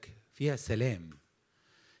بينقلها لك فيها سلام،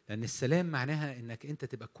 لأن السلام معناها إنك أنت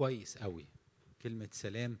تبقى كويس قوي. كلمة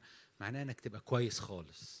سلام معناها إنك تبقى كويس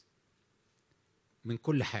خالص من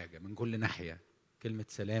كل حاجة، من كل ناحية. كلمة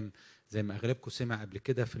سلام زي ما أغلبكم سمع قبل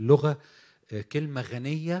كده في اللغة، كلمة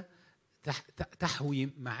غنية تحوي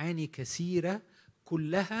معاني كثيرة،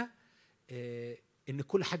 كلها إن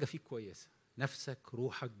كل حاجة فيك كويسة، نفسك،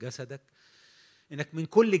 روحك، جسدك، إنك من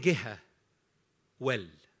كل جهة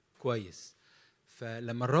كويس.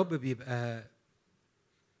 فلما الرب بيبقى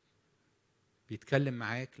بيتكلم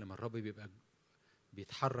معاك، لما الرب بيبقى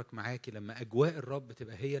بيتحرك معاكي، لما أجواء الرب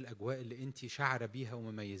تبقى هي الأجواء اللي أنت شعره بيها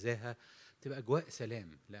ومميزاها، تبقى أجواء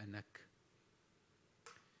سلام، لأنك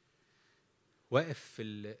واقف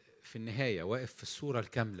في النهاية، واقف في الصورة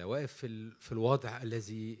الكاملة، واقف في الوضع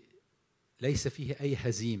الذي ليس فيه أي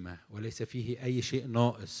هزيمة، وليس فيه أي شيء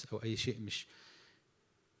ناقص أو أي شيء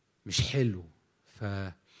مش حلو.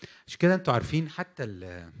 فعشان كده أنتوا عارفين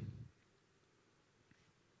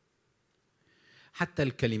حتى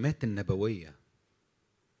الكلمات النبوية،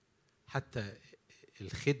 حتى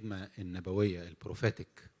الخدمة النبوية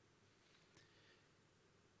البروفاتيك،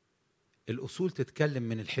 الأصول تتكلم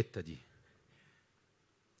من الحتة دي.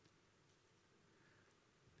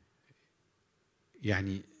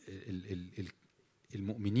 يعني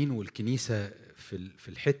المؤمنين والكنيسة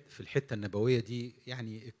في الحتة النبوية دي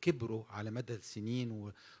يعني كبروا على مدى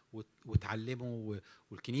السنين وتعلموا،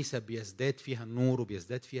 والكنيسة بيزداد فيها النور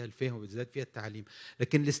وبيزداد فيها الفهم وبيزداد فيها التعليم.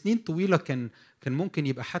 لكن لسنين طويلة كان ممكن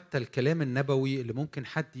يبقى حتى الكلام النبوي اللي ممكن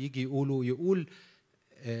حد يجي يقول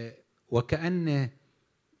وكأن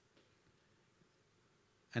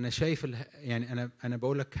أنا شايف يعني أنا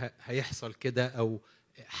بقول لك هيحصل كده أو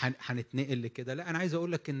هنتنقل لكده. لا، أنا عايز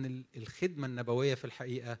أقول لك إن الخدمة النبوية في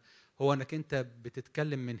الحقيقة هو أنك أنت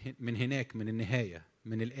بتتكلم من هناك، من النهاية،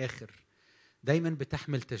 من الآخر. دايما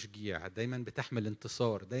بتحمل تشجيع، دايما بتحمل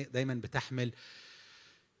انتصار، دايما بتحمل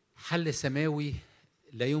حل سماوي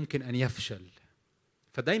لا يمكن أن يفشل.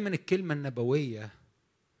 فدايما الكلمة النبوية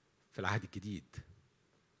في العهد الجديد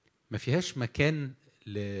ما فيهاش مكان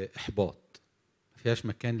لإحباط، ما فيهاش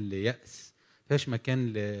مكان ليأس، ما فيهاش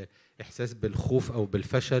مكان لإحساس بالخوف أو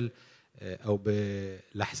بالفشل أو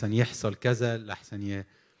لحسن يحصل كذا لحسن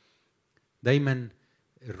دايما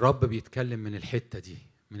الرب بيتكلم من الحتة دي،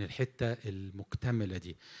 من الحتة المكتملة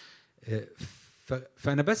دي.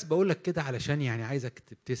 فأنا بس بقول لك كده علشان يعني عايزك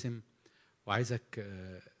تبتسم، وعايزك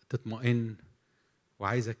تطمئن،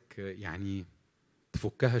 وعايزك يعني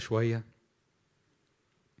تفكها شوية.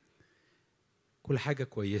 كل حاجة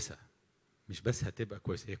كويسة، مش بس هتبقى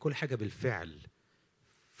كويسة، هي كل حاجة بالفعل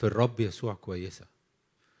في الرب يسوع كويسة.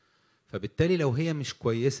 فبالتالي لو هي مش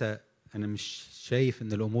كويسة، أنا مش شايف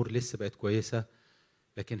إن الأمور لسه بقت كويسة،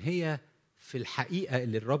 لكن هي في الحقيقة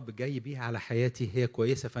اللي الرب جاي بيها على حياتي هي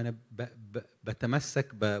كويسة. فأنا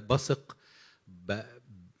بتمسك، بثق،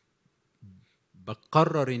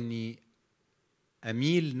 بقرر إني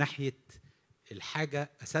أميل ناحية الحاجة،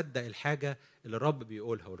 أصدق الحاجة اللي الرب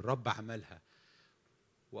بيقولها والرب عملها،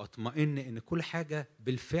 وأطمئن إن كل حاجة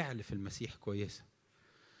بالفعل في المسيح كويسة.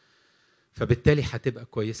 فبالتالي هتبقى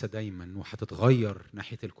كويسة دايما، وهتتغير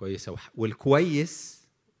ناحية الكويسة. والكويس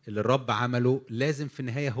اللي الرب عمله لازم في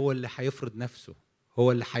النهاية هو اللي هيفرض نفسه،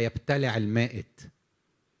 هو اللي هيبتلع المائت،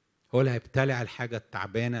 هو اللي هيبتلع الحاجة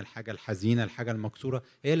التعبانة، الحاجة الحزينة، الحاجة المكسورة،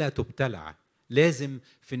 هي اللي هتبتلع. لازم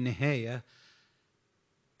في النهاية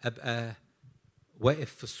أبقى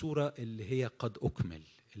واقف في الصورة اللي هي قد أكمل،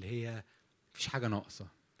 اللي هي مفيش حاجة ناقصة،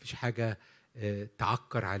 مفيش حاجة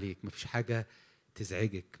تعكر عليك، مفيش حاجة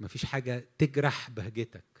تزعجك، مفيش حاجة تجرح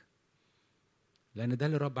بهجتك، لأن ده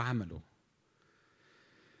اللي الرب عمله.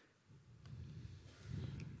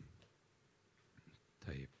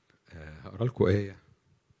 طيب هقرأ لكم آية،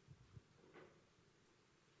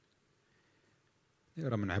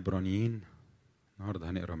 نقرأ من عبرانيين. النهاردة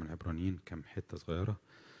هنقرأ من عبرانيين كم حتة صغيرة.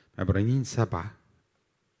 عبرانيين 7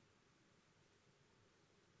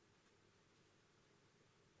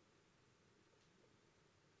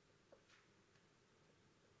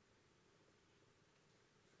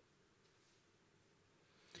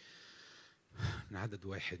 من عدد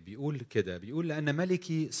 1 بيقول كده، بيقول لأن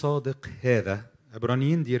ملكي صادق هذا.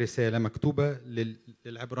 عبرانيين دي رسالة مكتوبة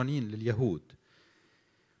للعبرانيين، لليهود.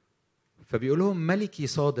 فبيقول لهم ملكي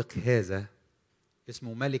صادق هذا،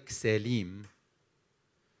 اسمه ملك سليم،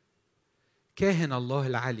 كاهن الله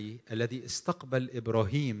العلي، الذي استقبل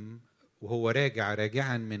إبراهيم وهو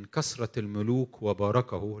راجعا من كثرة الملوك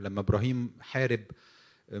وباركه. لما إبراهيم حارب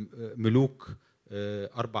ملوك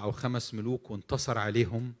 4 أو 5 ملوك وانتصر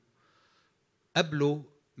عليهم، قبله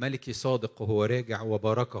ملكي صادق وهو راجع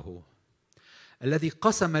وباركه، الذي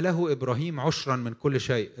قسم له إبراهيم عشرا من كل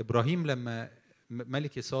شيء. إبراهيم لما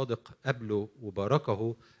ملكي صادق قبله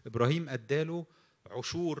وباركه، إبراهيم أداله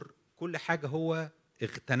عشور كل حاجة هو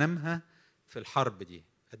اغتنمها في الحرب دي،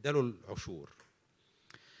 أداله العشور.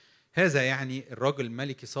 هذا يعني الراجل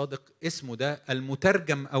ملكي صادق اسمه ده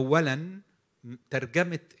المترجم أولا،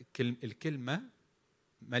 ترجمة الكلمة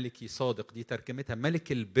ملكي صادق دي ترجمتها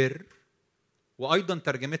ملك البر، وأيضا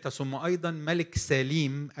ترجمتها ثم أيضا ملك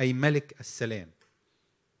سليم أي ملك السلام.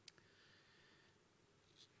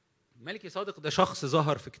 ملكي صادق ده شخص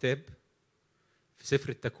ظهر في كتاب، في سفر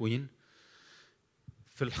التكوين،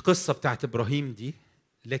 في القصة بتاعت إبراهيم دي.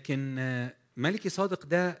 لكن ملكي صادق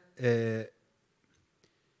ده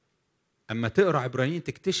أما تقرأ عبرانيين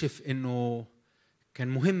تكتشف إنه كان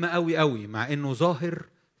مهم قوي قوي، مع إنه ظاهر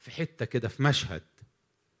في حتة كده في مشهد،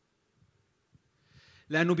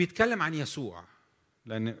 لأنه بيتكلم عن يسوع.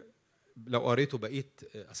 لأن لو قريته بقيت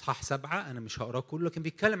أصحاح 7 أنا مش هقراه كله، لكن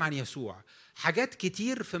بيتكلم عن يسوع. حاجات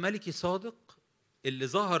كتير في ملكي صادق اللي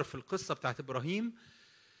ظهر في القصة بتاعت إبراهيم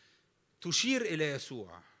تشير إلى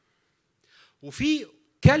يسوع، وفي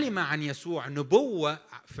كلمة عن يسوع، نبوة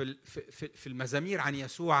في المزامير عن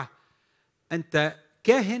يسوع: أنت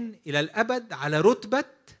كاهن إلى الأبد على رتبة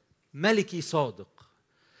ملكي صادق.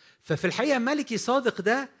 ففي الحقيقة ملكي صادق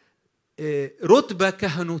ده رتبة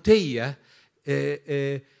كهنوتية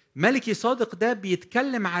ملكي صادق ده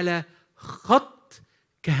بيتكلم على خط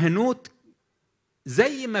كهنوت،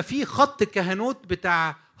 زي ما في خط كهنوت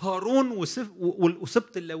بتاع هارون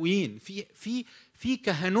وسبط اللاويين، في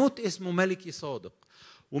كهنوت اسمه ملكي صادق.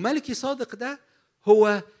 وملكي صادق ده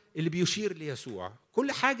هو اللي بيشير ليسوع.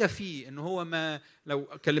 كل حاجه فيه ان هو، ما لو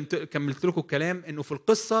كملت لكم الكلام، انه في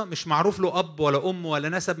القصه مش معروف له اب ولا ام ولا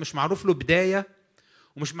نسب، مش معروف له بدايه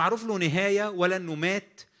ومش معروف له نهايه ولا انه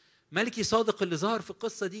مات. ملكي صادق اللي ظهر في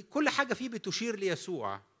القصه دي كل حاجه فيه بتشير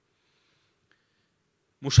ليسوع،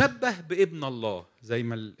 مشبه بابن الله، زي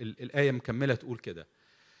ما الآية مكملة تقول كده،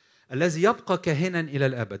 الذي يبقى كاهنا إلى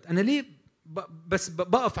الأبد. أنا ليه بس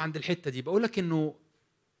بقف عند الحتة دي؟ بقولك إنه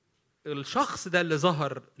الشخص ده اللي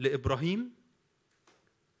ظهر لإبراهيم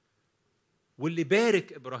واللي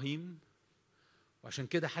بارك إبراهيم، وعشان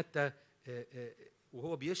كده حتى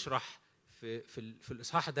وهو بيشرح في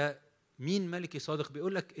الإصحاح ده مين ملكي صادق،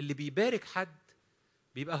 بيقولك اللي بيبارك حد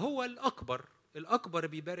بيبقى هو الأكبر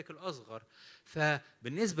بيبارك الأصغر.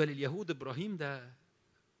 فبالنسبة لليهود إبراهيم ده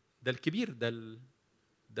الكبير، ده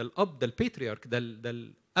الأب، ده البيتريارك، ده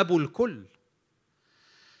الأبو الكل.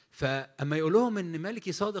 فأما يقول لهم إن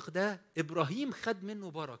ملكي صادق ده إبراهيم خد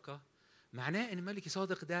منه بركة، معناه إن ملكي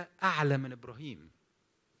صادق ده أعلى من إبراهيم.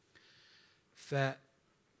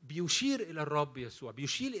 فبيشير إلى الرب يسوع،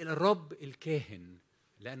 بيشير إلى الرب الكاهن،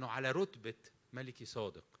 لأنه على رتبة ملكي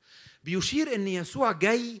صادق. بيشير إن يسوع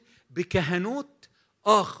جاي بكهنوت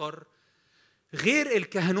آخر غير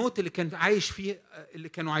الكهنوت اللي كان عايش فيه، اللي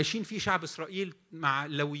كانوا عايشين فيه شعب إسرائيل مع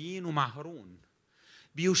اللاويين ومع هارون.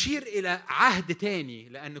 بيشير إلى عهد تاني،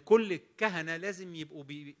 لأن كل الكهنة لازم يبقوا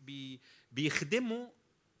بيخدموا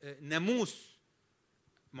ناموس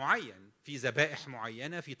معين، في ذبائح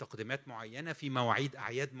معينة، في تقديمات معينة، في مواعيد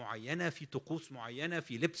أعياد معينة، في طقوس معينة،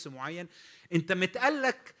 في لبس معين. أنت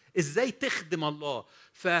متقلك إزاي تخدم الله.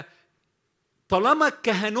 فطالما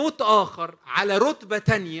كهنوت آخر على رتبة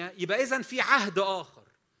تانية، يبقى إذن في عهد آخر.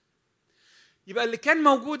 يبقى اللي كان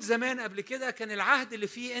موجود زمان قبل كده كان العهد اللي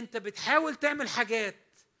فيه أنت بتحاول تعمل حاجات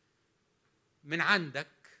من عندك،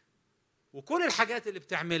 وكل الحاجات اللي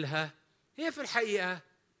بتعملها هي في الحقيقة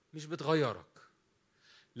مش بتغيرك.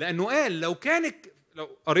 لأنه قال لو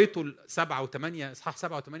قريتوا 7 و8 إصحاح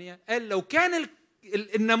 7 و8، قال لو كان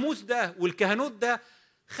الناموس ده والكهنوت ده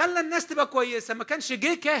خلى الناس تبقى كويسة، ما كانش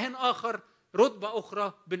جه كاهن آخر رتبة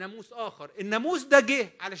أخرى بناموس آخر. الناموس ده جه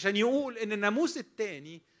علشان يقول إن الناموس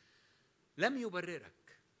التاني لم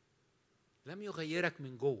يبررك، لم يغيرك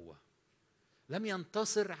من جوه، لم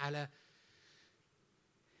ينتصر على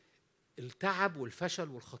التعب والفشل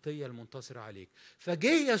والخطية المنتصرة عليك.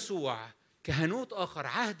 فجه يسوع كهنوت آخر،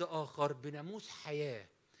 عهد آخر بناموس حياة.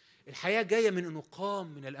 الحياة جاية من أنه قام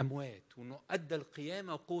من الأموات، وأنه أدى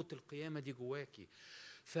القيامة وقوة القيامة دي جواكي.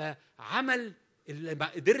 فعمل اللي ما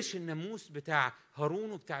قدرش الناموس بتاع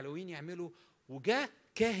هارون وبتاع لاويين يعمله، وجاء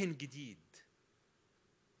كاهن جديد.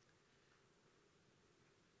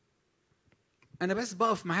 أنا بس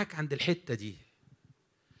بقف معاك عند الحتة دي.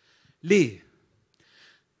 ليه؟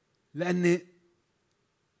 لأن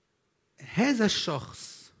هذا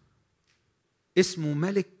الشخص اسمه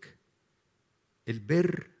ملك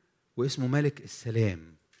البر واسمه ملك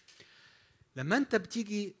السلام. لما أنت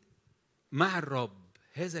بتيجي مع الرب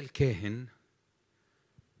هذا الكاهن،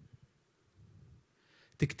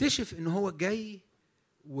 تكتشف إنه هو جاي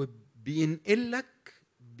وبينقلك،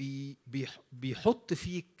 بيحط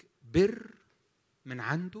فيك بر من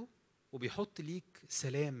عنده، وبيحط ليك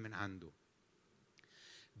سلام من عنده.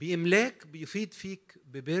 بيملاك، بيفيد فيك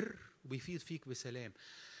ببر وبيفيد فيك بسلام.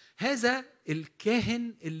 هذا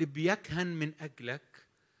الكاهن اللي بيكهن من أجلك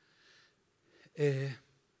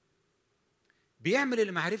بيعمل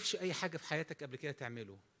اللي ما عرفش أي حاجة في حياتك قبل كده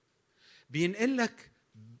تعمله. بينقلك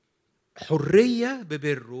حرية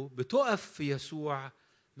ببره، بتقف في يسوع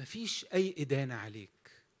مفيش أي إدانة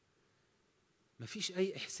عليك، مفيش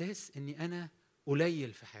أي إحساس إني أنا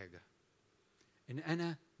قليل في حاجة، إن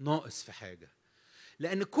أنا ناقص في حاجة.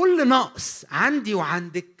 لأن كل نقص عندي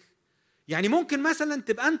وعندك، يعني ممكن مثلا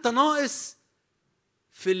تبقى أنت ناقص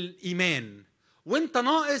في الإيمان، وأنت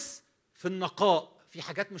ناقص في النقاء، في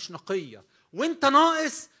حاجات مش نقية، وأنت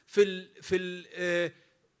ناقص في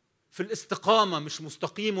الاستقامة، مش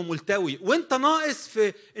مستقيم وملتوي، وأنت ناقص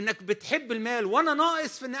في إنك بتحب المال، وأنا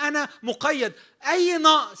ناقص في إن أنا مقيد. أي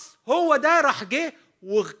نقص هو ده راح جه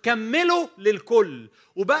وكمله للكل،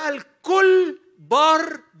 وبقى الكل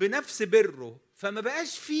بار بنفس بره، فما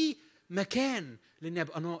بقاش فيه مكان لأني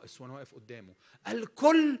أبقى ناقص وأنا واقف قدامه.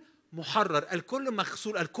 الكل محرر، الكل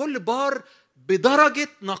مغسول، الكل بار بدرجة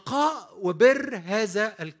نقاء وبر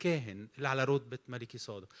هذا الكاهن اللي على رتبة ملكي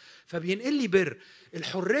صادق. فبينقل لي بر.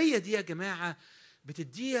 الحرية دي يا جماعة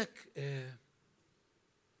بتديك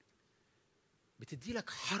بتدي لك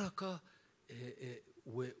حركة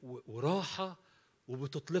وراحة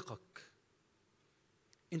وبتطلقك.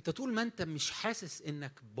 انت طول ما انت مش حاسس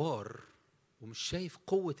انك بار ومش شايف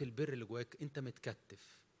قوة البر اللي جواك، انت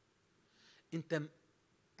متكتف، انت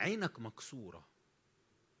عينك مكسورة،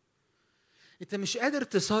 انت مش قادر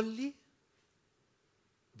تصلي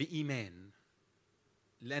بإيمان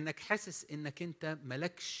لأنك حاسس انك انت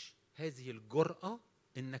ملكش هذه الجرأة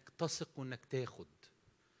انك تثق وانك تاخد.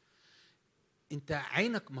 انت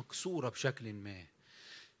عينك مكسورة بشكل ما.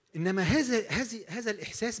 انما هذا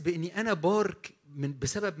الاحساس باني انا بارك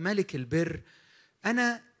بسبب ملك البر،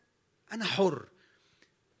 انا حر.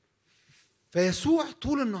 فيسوع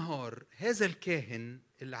طول النهار هذا الكاهن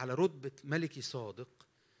اللي على رتبة ملكي صادق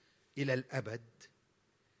الى الابد،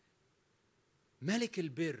 ملك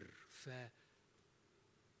البر.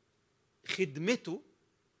 فخدمته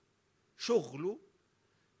شغله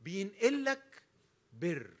بينقلك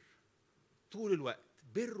بر طول الوقت،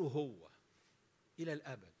 بره هو الى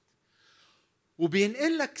الابد،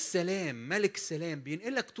 وبينقلك سلام، ملك سلام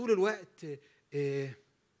بينقلك طول الوقت.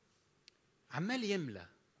 عمال يملى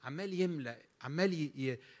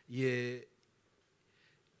عمال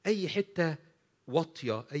اي حته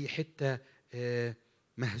واطيه، اي حته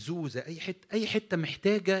مهزوزه، اي حته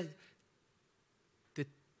محتاجه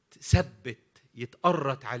تثبت،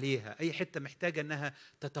 يتقرط عليها، اي حته محتاجه انها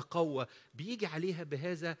تتقوى، بيجي عليها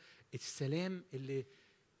بهذا السلام اللي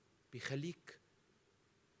بيخليك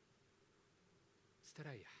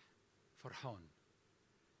استريح، فرحان،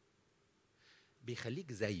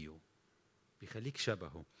 بيخليك زيه، بيخليك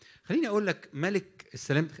شبهه. خليني اقول لك ملك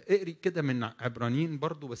السلام. اقري كده من عبرانيين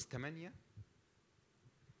برضو بس 8.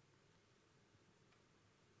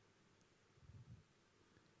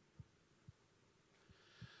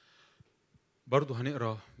 برضو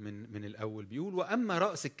هنقرا من الاول. بيقول: واما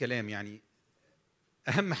راس الكلام، يعني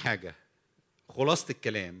اهم حاجه، خلاصه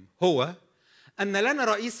الكلام، هو ان لنا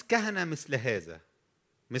رئيس كهنه مثل هذا،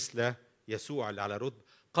 مثل يسوع اللي على رتبه،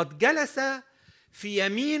 قد جلس في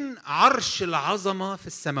يمين عرش العظمه في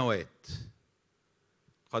السماوات.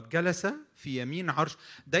 قد جلس في يمين عرش.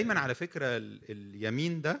 دايما على فكره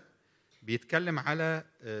اليمين ده بيتكلم على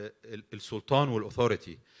السلطان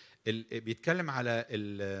والاثوريتي، بيتكلم على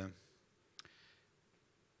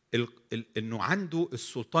انه عنده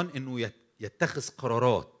السلطان انه يتخذ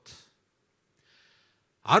قرارات.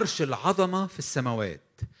 عرش العظمه في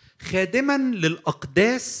السماوات، خادما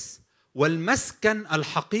للاقداس والمسكن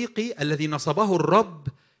الحقيقي الذي نصبه الرب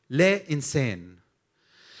لا انسان.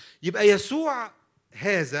 يبقى يسوع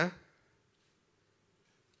هذا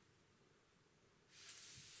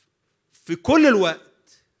في كل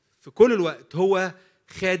الوقت هو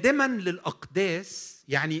خادما للاقداس.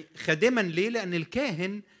 يعني خادما ليه؟ لان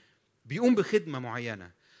الكاهن بيقوم بخدمه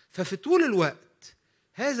معينه، ففي طول الوقت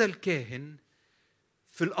هذا الكاهن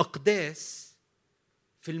في الاقداس،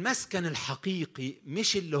 في المسكن الحقيقي،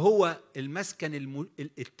 مش اللي هو المسكن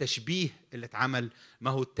التشبيه اللي اتعمل.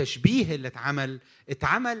 ما هو التشبيه اللي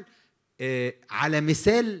اتعمل على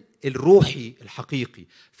مثال الروحي الحقيقي.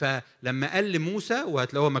 فلما قال لموسى،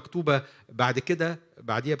 وهتلاقوها مكتوبه بعد كده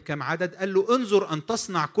بعديها بكام عدد، قال له: انظر ان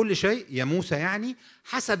تصنع كل شيء يا موسى، يعني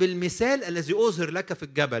حسب المثال الذي اظهر لك في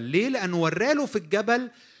الجبل. ليه؟ لانه وراله في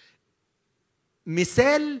الجبل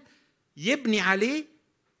مثال يبني عليه،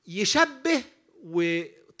 يشبه،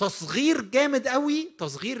 وتصغير جامد قوي،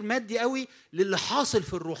 تصغير مادي قوي للي حاصل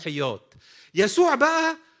في الروحيات. يسوع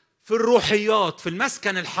بقى في الروحيات، في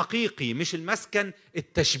المسكن الحقيقي، مش المسكن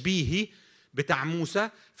التشبيهي بتاع موسى،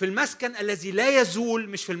 في المسكن الذي لا يزول،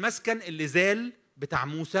 مش في المسكن اللي زال بتاع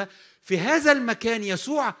موسى. في هذا المكان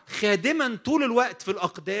يسوع خادما طول الوقت في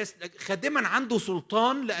الأقداس، خادما عنده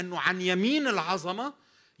سلطان لأنه عن يمين العظمة،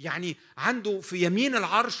 يعني عنده في يمين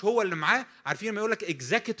العرش، هو اللي معاه. عارفين لما يقول لك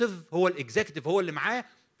اكزيكتيف، هو الاكزيكتيف، هو اللي معاه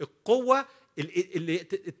القوة اللي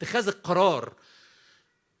اتخاذ القرار.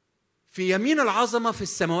 في يمين العظمة في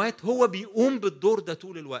السماوات، هو بيقوم بالدور ده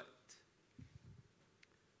طول الوقت.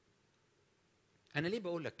 أنا ليه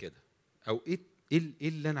بقول لك كده؟ أو إيه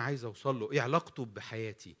اللي أنا عايز أوصل له؟ إيه علاقته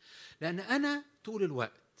بحياتي؟ لأن أنا طول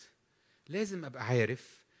الوقت لازم أبقى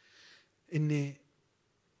عارف إن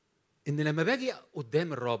لما باجي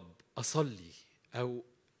قدام الرب أصلي، أو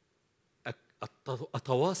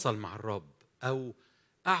أتواصل مع الرب، أو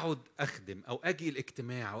أقعد أخدم، أو أجي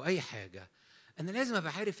الاجتماع، أو أي حاجة، أنا لازم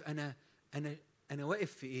أبقى عارف أنا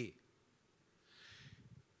واقف في إيه.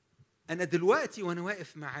 أنا دلوقتي وأنا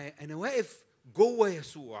واقف معاه، أنا واقف جوه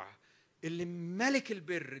يسوع اللي ملك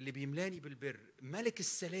البر، اللي بيملاني بالبر، ملك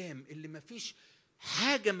السلام اللي ما فيش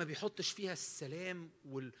حاجة ما بيحطش فيها السلام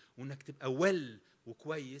وإنك تبقى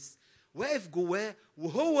وكويس. واقف جواه،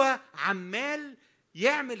 وهو عمال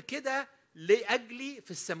يعمل كده لأجلي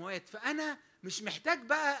في السماوات. فأنا مش محتاج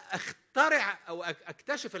بقى اخترع او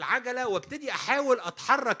اكتشف العجله وابتدي احاول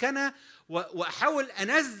اتحرك انا واحاول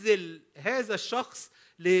انزل هذا الشخص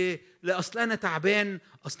لاصل انا تعبان،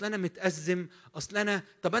 اصل انا متأزم، اصل انا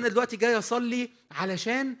طب انا دلوقتي جاي اصلي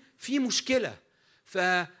علشان في مشكله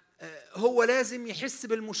فهو لازم يحس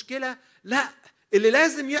بالمشكله. لا، اللي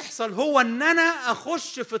لازم يحصل هو ان انا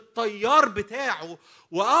اخش في التيار بتاعه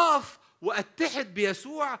واقف واتحد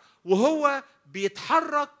بيسوع وهو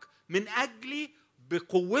بيتحرك من أجلي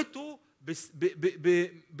بقوته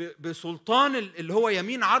بسلطان اللي هو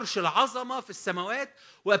يمين عرش العظمة في السماوات،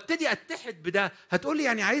 وابتدي أتحد بده. هتقولي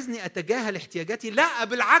يعني عايزني أتجاهل احتياجاتي؟ لا،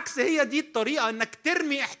 بالعكس، هي دي الطريقة، أنك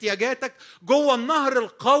ترمي احتياجاتك جوه النهر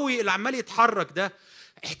القوي اللي عمال يتحرك ده.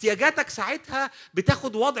 احتياجاتك ساعتها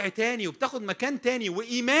بتاخد وضع تاني وبتاخد مكان تاني،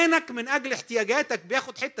 وإيمانك من أجل احتياجاتك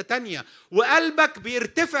بياخد حتة تانية، وقلبك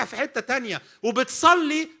بيرتفع في حتة تانية،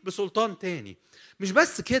 وبتصلي بسلطان تاني. مش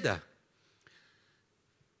بس كده،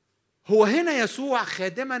 هو هنا يسوع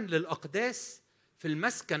خادما للأقداس في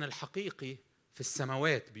المسكن الحقيقي في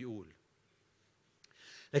السماوات بيقول،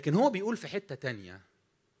 لكن هو بيقول في حتة تانية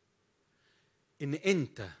إن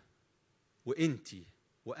أنت وأنتي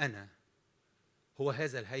وأنا هو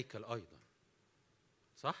هذا الهيكل أيضا.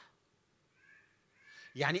 صح؟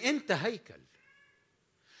 يعني أنت هيكل.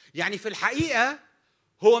 يعني في الحقيقة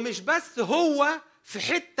هو مش بس هو في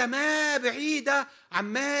حتة ما بعيدة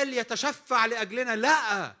عمال يتشفع لأجلنا،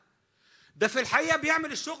 لا، ده في الحقيقة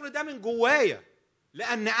بيعمل الشغل ده من جوايا،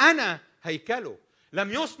 لأن أنا هيكله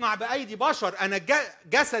لم يصنع بأيدي بشر، أنا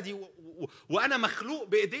جسدي وأنا مخلوق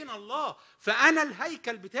بإيدين الله، فأنا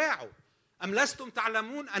الهيكل بتاعه. أم لستم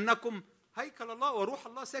تعلمون أنكم هيكل الله وروح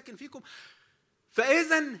الله ساكن فيكم؟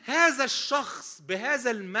 فإذن هذا الشخص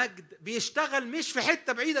بهذا المجد بيشتغل مش في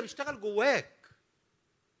حتة بعيدة، بيشتغل جواك.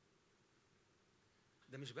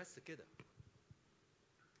 ده مش بس كده،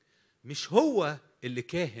 مش هو اللي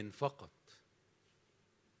كاهن فقط،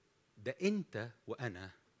 ده أنت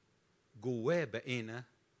وأنا جواه بقينا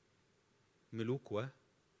ملوك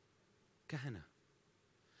وكهنة.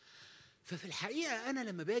 ففي الحقيقة أنا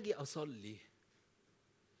لما باجي أصلي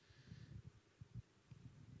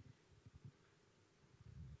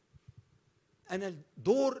أنا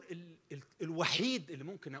الدور الوحيد اللي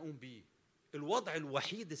ممكن أقوم بيه، الوضع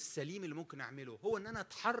الوحيد السليم اللي ممكن أعمله هو أن أنا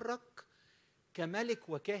أتحرك كملك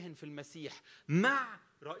وكاهن في المسيح مع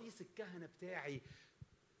رئيس الكهنة بتاعي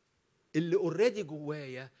اللي اوريدي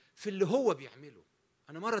جوايا في اللي هو بيعمله.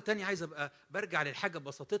 أنا مرة تانية عايز أبقى برجع للحاجة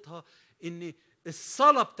ببساطتها، إن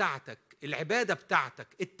الصلاة بتاعتك، العبادة بتاعتك،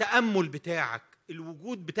 التأمل بتاعك،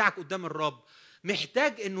 الوجود بتاعك قدام الرب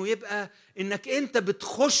محتاج إنه يبقى إنك أنت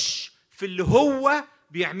بتخش في اللي هو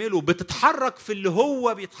بيعمله، بتتحرك في اللي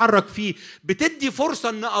هو بيتحرك فيه، بتدي فرصة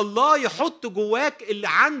ان الله يحط جواك اللي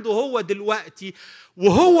عنده هو دلوقتي،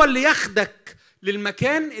 وهو اللي ياخدك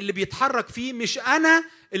للمكان اللي بيتحرك فيه. مش انا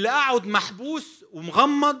اللي اقعد محبوس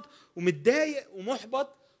ومغمض ومتضايق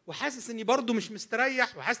ومحبط وحاسس اني برضو مش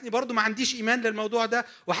مستريح، وحاسس اني برضو ما عنديش ايمان للموضوع ده،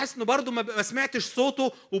 وحاسس انه برضو ما سمعتش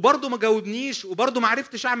صوته، وبرضو ما جاوبنيش، وبرضو ما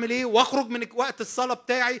عرفتش اعمل ايه، واخرج من وقت الصلاة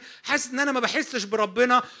بتاعي حاسس ان انا ما بحسش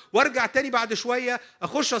بربنا، وارجع تاني بعد شوية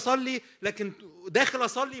اخش اصلي، لكن داخل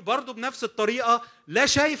اصلي برضو بنفس الطريقة، لا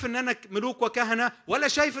شايف ان انا ملوك وكهنة، ولا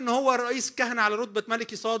شايف ان هو رئيس كهنة على رتبة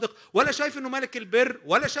ملكي صادق، ولا شايف انه ملك البر،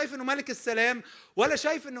 ولا شايف انه ملك السلام، ولا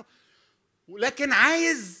شايف انه، لكن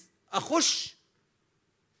عايز اخش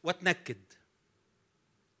واتنكد،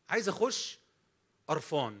 عايز اخش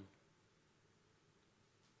قرفان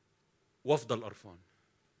وافضل قرفان.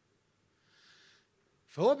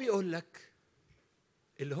 فهو بيقول لك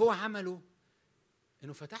اللي هو عمله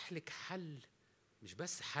انه فتح لك حل، مش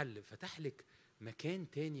بس حل، فتح لك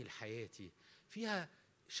مكان تاني لحياتي فيها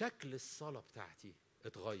شكل الصلاة بتاعتي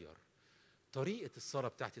اتغير، طريقة الصلاة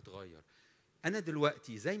بتاعتي اتغير. انا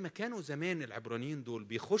دلوقتي زي ما كانوا زمان العبرانيين دول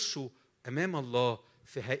بيخشوا امام الله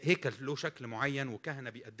في هيكل له شكل معين، وكهنة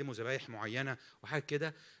بيقدموا ذبايح معينة وحاجة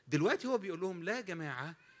كده، دلوقتي هو بيقول لهم لا يا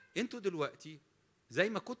جماعة، انتوا دلوقتي زي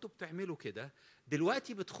ما كنتوا بتعملوا كده،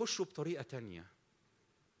 دلوقتي بتخشوا بطريقة تانية.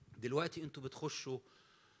 دلوقتي انتوا بتخشوا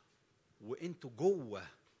وانتوا جوه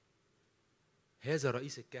هذا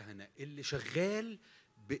رئيس الكهنة اللي شغال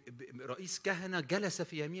رئيس كهنة جلس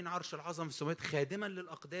في يمين عرش العظمة في السماوات خادما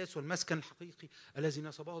للأقداس والمسكن الحقيقي الذي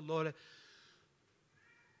نصبه الله.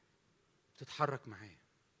 تتحرك معاه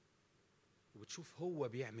وبتشوف هو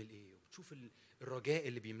بيعمل ايه، وبتشوف الرجاء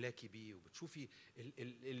اللي بيملاكي بيه، وبتشوفي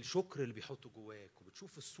الشكر اللي بيحطه جواك،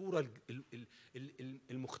 وبتشوف الصورة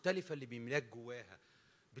المختلفة اللي بيملاك جواها،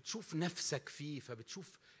 بتشوف نفسك فيه،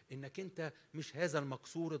 فبتشوف انك انت مش هذا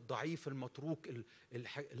المكسور الضعيف المتروك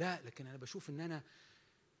لا، لكن انا بشوف ان انا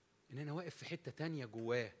ان انا واقف في حته تانية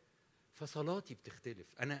جواه، فصلاتي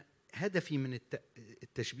بتختلف. انا هدفي من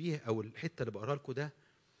التشبيه او الحته اللي بقراها لكم ده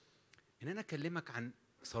ان انا اكلمك عن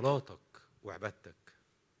صلاتك وعبادتك.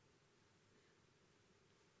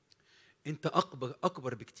 انت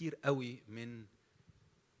اكبر بكتير قوي من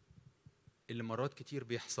اللي مرات كتير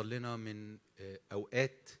بيحصل لنا، من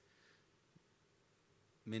اوقات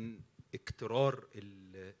من اكترار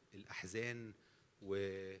الاحزان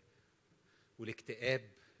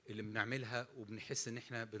والاكتئاب اللي بنعملها وبنحس ان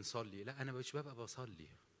احنا بنصلي. لا، انا مش ببقى بصلي،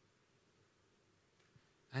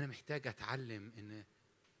 انا محتاج اتعلم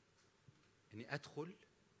اني ادخل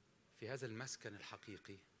في هذا المسكن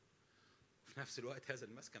الحقيقي، وفي نفس الوقت هذا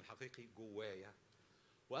المسكن الحقيقي جوايا،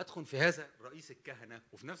 وادخل في هذا رئيس الكهنه،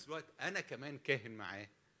 وفي نفس الوقت انا كمان كاهن معاه.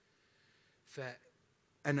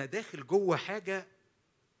 فانا داخل جوه حاجه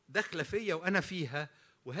داخله فيا وانا فيها،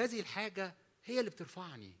 وهذه الحاجه هي اللي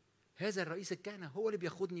بترفعني. هذا الرئيس الكهنه هو اللي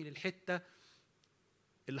بياخدني للحته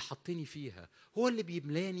اللي حطني فيها، هو اللي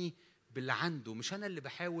بيملاني باللي عنده، مش انا اللي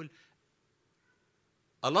بحاول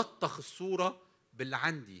ألطخ الصوره باللي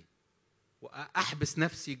عندي واحبس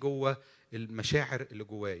نفسي جوه المشاعر اللي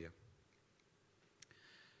جوايا.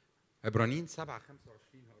 عبرانيين 7:25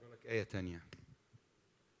 هقرا لك آية تانية.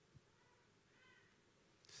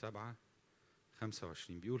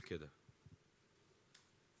 7:25 بيقول كده: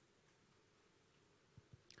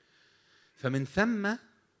 فمن ثم،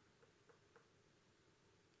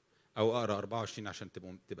 أو أقرأ 24 عشان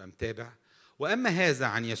تبقى متابع. وأما هذا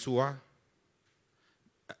عن يسوع،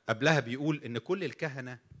 قبلها بيقول إن كل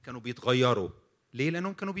الكهنة كانوا بيتغيروا. ليه؟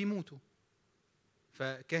 لأنهم كانوا بيموتوا،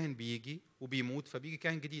 فكاهن بيجي وبيموت فبيجي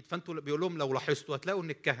كاهن جديد. فانتوا بيقول لهم لو لاحظتوا هتلاقوا ان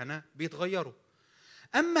الكهنه بيتغيروا.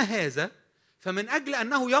 اما هذا فمن اجل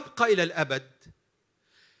انه يبقى الى الابد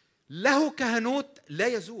له كهنوت لا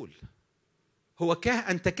يزول. هو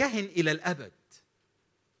انت كاهن الى الابد.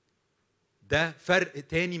 ده فرق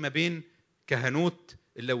تاني ما بين كهنوت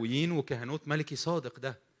اللاويين وكهنوت ملكي صادق.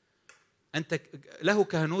 ده انت له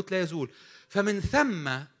كهنوت لا يزول. فمن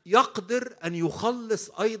ثم يقدر أن يخلص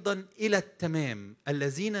أيضا إلى التمام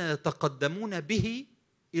الذين يتقدمون به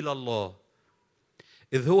إلى الله،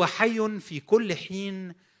 إذ هو حي في كل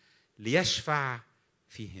حين ليشفع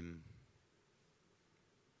فيهم.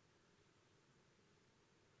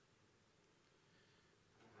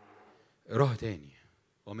 اقراها تاني: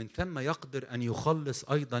 ومن ثم يقدر أن يخلص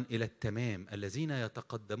أيضا إلى التمام الذين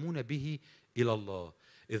يتقدمون به إلى الله،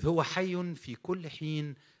 إذ هو حي في كل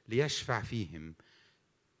حين ليشفع فيهم.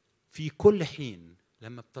 في كل حين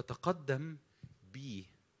لما بتتقدم بيه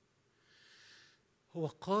هو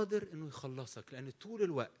قادر انه يخلصك، لان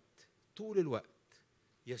طول الوقت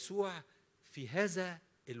يسوع في هذا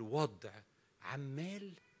الوضع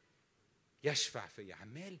عمال يشفع فيا،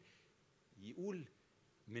 عمال يقول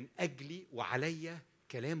من اجلي وعليا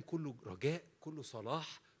كلام كله رجاء، كله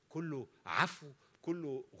صلاح، كله عفو،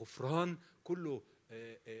 كله غفران، كله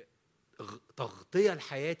تغطية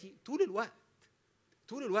لحياتي طول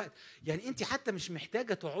الوقت. يعني انت حتى مش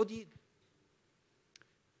محتاجة تقعدي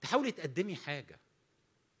تحاولي تقدمي حاجة.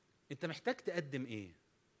 انت محتاج تقدم ايه؟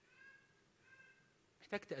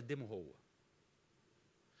 محتاج تقدمه هو.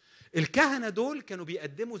 الكهنة دول كانوا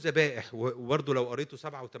بيقدموا ذبائح، وبرضه لو قريتوا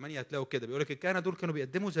 7 و8 هتلاقوا كده بيقولك الكهنة دول كانوا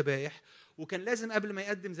بيقدموا ذبائح، وكان لازم قبل ما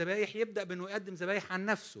يقدم ذبائح يبدأ بأنه يقدم ذبائح عن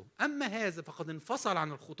نفسه. أما هذا فقد انفصل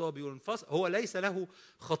عن الخطاة، هو ليس له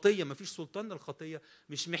خطية، ما فيش سلطان للخطية،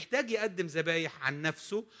 مش محتاج يقدم ذبائح عن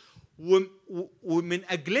نفسه، ومن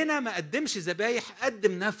أجلنا ما قدمش ذبائح،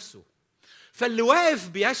 قدم نفسه. فاللي واقف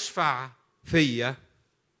بيشفع فيا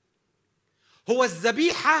هو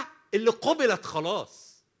الذبيحة اللي قبلت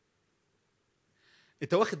خلاص.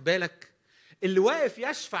 انت واخد بالك؟ اللي واقف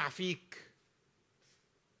يشفع فيك.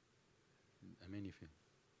 اماني فين؟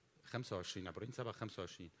 25 عبرين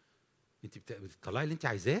 7:25. انت بتطلعي اللي انت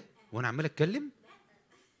عايزاه وانا عمال اتكلم.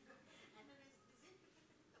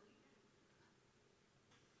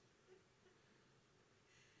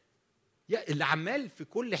 يا اللي عمال في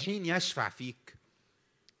كل حين يشفع فيك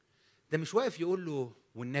ده مش واقف يقول له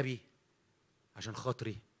والنبي عشان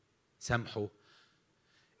خاطري سامحه.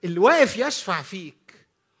 اللي واقف يشفع فيك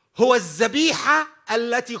هو الذبيحة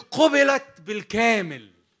التي قبلت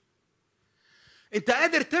بالكامل. انت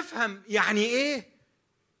قادر تفهم يعني ايه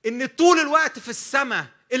ان طول الوقت في السماء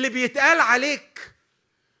اللي بيتقال عليك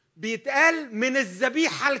بيتقال من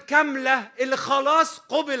الذبيحة الكاملة اللي خلاص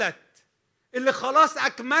قبلت، اللي خلاص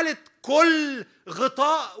أكملت كل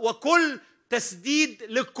غطاء وكل تسديد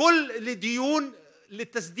لكل ديون،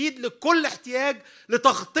 للتسديد لكل احتياج،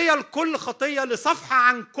 لتغطية لكل خطية، لصفحة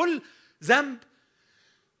عن كل ذنب.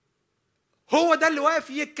 هو ده اللي واقف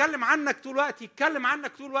يتكلم عنك طول الوقت، يتكلم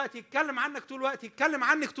عنك طول الوقت، يتكلم عنك طول الوقت، يتكلم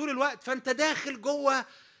عنك طول الوقت. فانت داخل جوه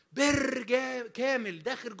بر كامل،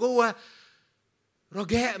 داخل جوه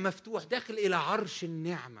رجاء مفتوح، داخل الى عرش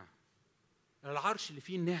النعمه، العرش اللي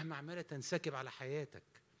فيه النعمه عماله تنسكب على حياتك.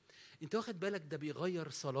 انت واخد بالك ده بيغير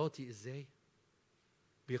صلاتي ازاي؟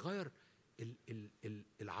 بيغير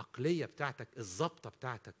العقليه بتاعتك، الضبطه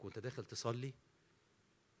بتاعتك وانت داخل تصلي،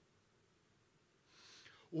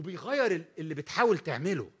 وبيغير اللي بتحاول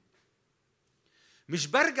تعمله. مش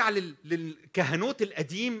برجع للكهنوت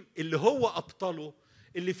القديم اللي هو ابطله،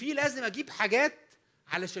 اللي فيه لازم اجيب حاجات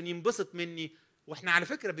علشان ينبسط مني. واحنا على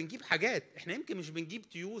فكره بنجيب حاجات، احنا يمكن مش بنجيب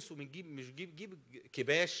تيوس وبنجيب مش بنجيب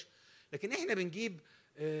كباش، لكن احنا بنجيب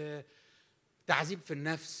تعذيب في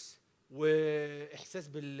النفس، واحساس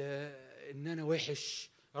ان انا وحش،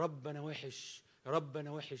 رب انا وحش، رب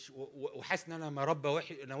انا وحش، وحاسس ان انا لما رب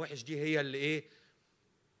انا وحش دي هي اللي ايه،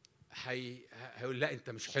 هيقول لا انت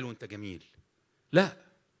مش حلو انت جميل. لا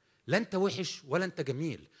انت وحش ولا انت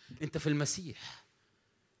جميل، انت في المسيح،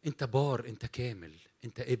 انت بار، انت كامل،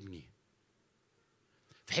 انت ابني.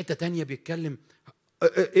 في حته تانية بيتكلم،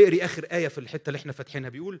 اقري اخر ايه في الحته اللي احنا فاتحينها،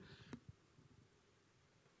 بيقول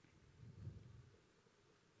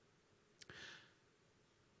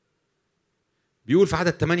في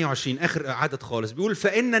عدد 28 اخر عدد خالص، بيقول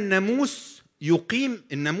فان الناموس يقيم،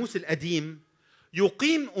 الناموس القديم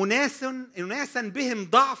يقيم اناسا بهم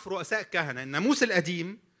ضعف رؤساء كهنه. الناموس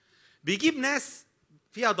القديم بيجيب ناس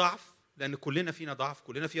فيها ضعف، لان كلنا فينا ضعف،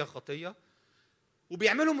 كلنا فيها خطيه،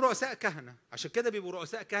 وبيعملهم رؤساء كهنه. عشان كده بيبقوا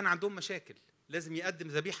رؤساء كهنه عندهم مشاكل، لازم يقدم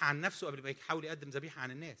ذبيحه عن نفسه قبل ما يحاول يقدم ذبيحه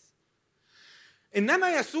عن الناس.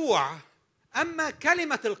 انما يسوع، اما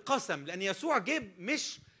كلمه القسم، لان يسوع جيب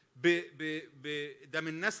مش ده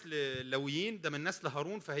من نسل لويين، ده من نسل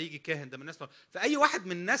هارون فهيجي كاهن، ده من نسل، فاي واحد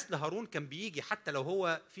من نسل هارون كان بيجي حتى لو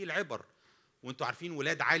هو فيه العبر. وانتوا عارفين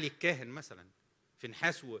ولاد علي الكاهن مثلا في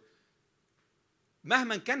نحاس،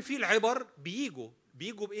 مهما كان فيه العبر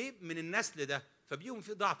بيجوا بايه من النسل ده، فبيهم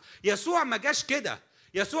في ضعف. يسوع ما جاش كده،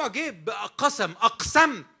 يسوع جه بقسم،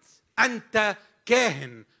 اقسمت انت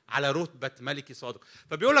كاهن على رتبه ملكي صادق.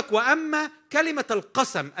 فبيقول لك واما كلمه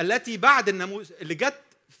القسم التي بعد الناموس اللي جت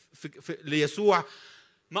ليسوع،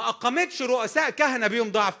 ما اقامتش رؤساء كهنه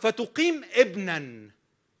بيهم ضعف، فتقيم ابنا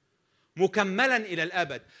مكملا الى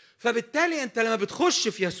الابد. فبالتالي انت لما بتخش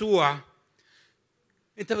في يسوع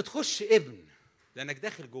انت بتخش ابن، لانك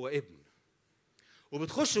داخل جوه ابن،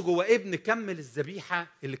 وبتخش جوه ابن كمل الذبيحه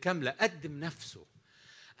اللي كامله، قدم نفسه.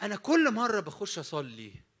 انا كل مره بخش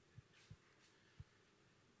اصلي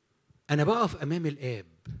انا بقف امام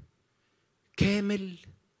الاب كامل،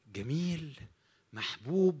 جميل،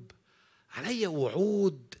 محبوب، علي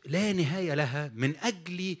وعود لا نهايه لها من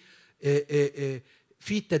اجلي،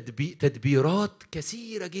 في تدبيرات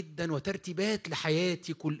كثيره جدا وترتيبات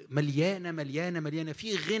لحياتي، كل مليانه مليانه مليانه،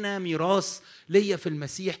 في غنى ميراث ليا في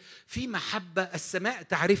المسيح، في محبه، السماء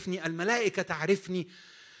تعرفني، الملائكه تعرفني،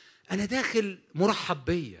 انا داخل مرحب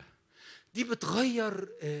بيا. دي بتغير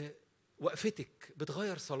وقفتك،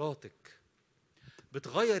 بتغير صلاتك،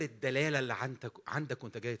 بتغير الدلاله اللي عندك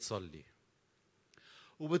وانت جاي تصلي،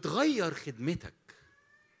 وبتغير خدمتك.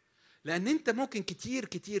 لأن أنت ممكن كتير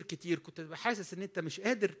كتير كتير كنت حاسس أن أنت مش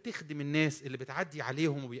قادر تخدم الناس اللي بتعدي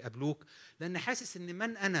عليهم وبيقابلوك، لأن حاسس أن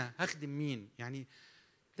من أنا هخدم مين؟ يعني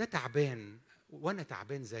ده تعبان وأنا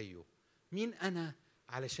تعبان زيه، مين أنا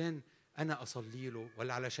علشان أنا أصلي له،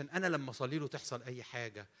 ولا علشان أنا لما أصلي له تحصل أي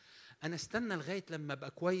حاجة؟ أنا استنى لغاية لما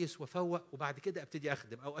أبقى كويس وأفوق وبعد كده أبتدي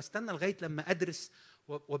أخدم، أو استنى لغاية لما أدرس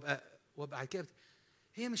وأبقى كده.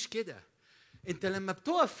 هي مش كده. أنت لما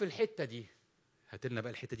بتقف في الحتة دي، هاتلنا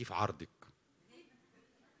بقى الحته دي في عرضك،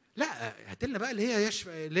 لا هاتلنا بقى اللي هي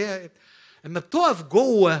اللي هي اما بتقف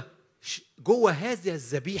جوه هذه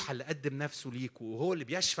الذبيحه اللي قدم نفسه ليك وهو اللي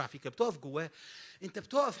بيشفع فيك، بتقف جواه، انت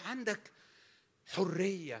بتقف عندك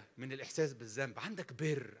حريه من الاحساس بالذنب، عندك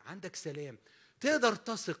بر، عندك سلام، تقدر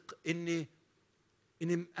تثق ان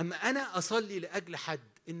اما انا اصلي لاجل حد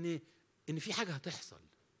ان في حاجه هتحصل،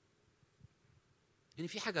 ان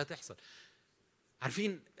في حاجه هتحصل.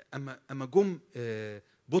 عارفين اما جم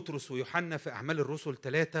بطرس ويوحنا في اعمال الرسل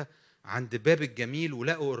 3 عند باب الجميل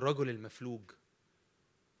ولقوا الرجل المفلوج،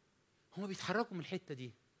 هم بيتحركوا من الحته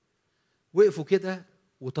دي، وقفوا كده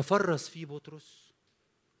وتفرس فيه بطرس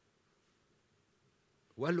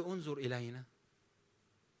وقال له انظر الينا،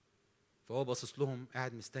 فهو باصص لهم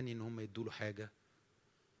قاعد مستني ان هم يدوا له حاجه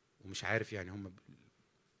ومش عارف يعني هم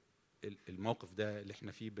الموقف ده اللي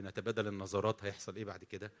احنا فيه بنتبادل النظرات هيحصل ايه بعد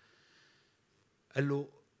كده. قال له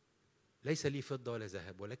ليس لي فضة ولا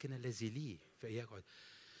ذهب ولكن الذي لي فإياك أعطي.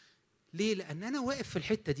 ليه؟ لأن أنا واقف في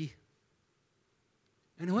الحتة دي،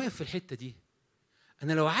 أنا واقف في الحتة دي،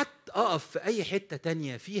 انا لو قعدت اقف في اي حته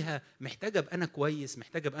تانية فيها محتاجه ابقى انا كويس،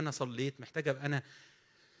 محتاجه ابقى انا صليت، محتاجه ابقى انا،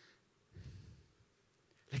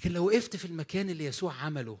 لكن لو وقفت في المكان اللي يسوع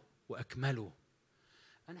عمله واكمله،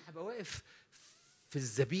 انا هبقى واقف في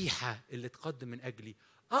الذبيحه اللي تقدم من اجلي.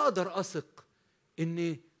 اقدر اثق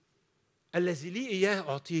ان الذي لي اياه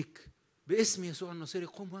اعطيك باسم يسوع الناصري،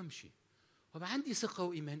 قم وامشي. وابقى عندي ثقه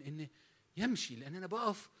وايمان ان يمشي، لان انا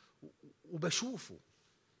بقف وبشوفه.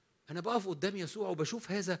 انا بقف قدام يسوع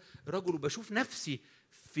وبشوف هذا الرجل وبشوف نفسي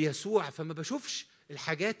في يسوع، فما بشوفش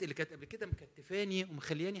الحاجات اللي كانت قبل كده مكتفاني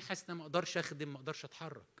ومخلياني حاسس ان ما اقدرش اخدم، ما اقدرش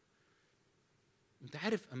اتحرك. انت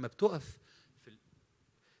عارف اما بتقف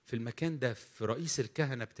في المكان ده، في رئيس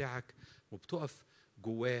الكهنه بتاعك، وبتقف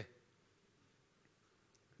جواه،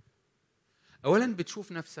 اولا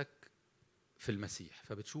بتشوف نفسك في المسيح،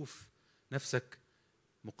 فبتشوف نفسك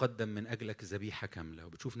مقدم من اجلك ذبيحه كامله،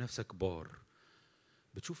 وبتشوف نفسك بار،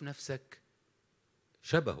 بتشوف نفسك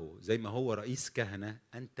شبهه زي ما هو رئيس كهنه،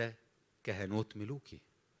 انت كهنوت ملوكي،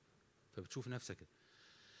 فبتشوف نفسك.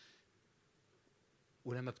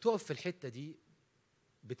 ولما بتقف في الحته دي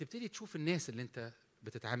بتبتدي تشوف الناس اللي انت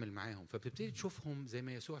بتتعامل معاهم، فبتبتدي تشوفهم زي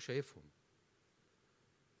ما يسوع شايفهم.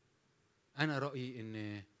 انا رايي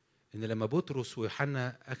ان لما بطرس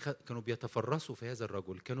ويوحنا كانوا بيتفرسوا في هذا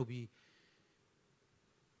الرجل، كانوا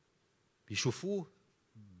بيشوفوه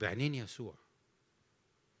بعينين يسوع.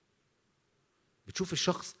 بتشوف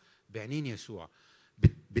الشخص بعينين يسوع،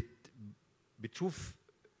 بتشوف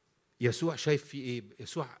يسوع شايف فيه ايه،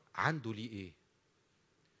 يسوع عنده ليه ايه،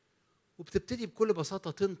 وبتبتدي بكل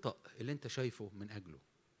بساطه تنطق اللي انت شايفه من اجله،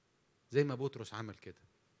 زي ما بطرس عمل كده،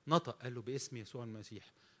 نطق قال له باسم يسوع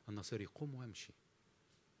المسيح الناصري قم وامشي.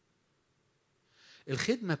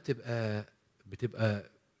 الخدمه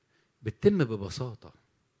بتتم ببساطه.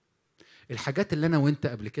 الحاجات اللي انا وانت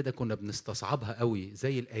قبل كده كنا بنستصعبها قوي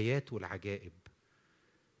زي الايات والعجائب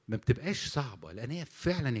ما بتبقاش صعبه، لان هي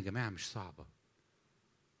فعلا يا جماعه مش صعبه.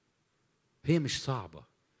 هي مش صعبه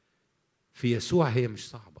في يسوع، هي مش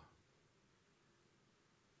صعبه.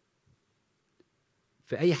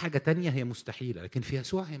 في اي حاجه تانية هي مستحيله، لكن في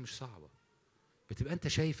يسوع هي مش صعبه. بتبقى انت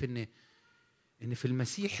شايف ان في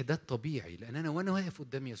المسيح ده الطبيعي، لان انا وانا واقف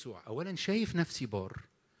قدام يسوع اولا شايف نفسي بار،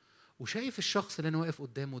 وشايف الشخص اللي انا واقف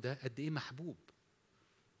قدامه ده قد ايه محبوب،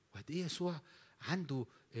 وقد ايه يسوع عنده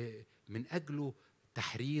من اجله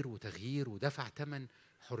تحرير وتغيير، ودفع ثمن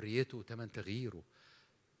حريته وثمن تغييره.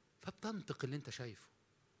 فبتنطق اللي انت شايفه.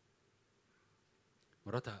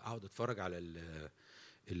 مرات اقعد اتفرج على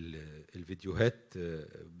الفيديوهات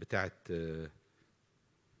بتاعت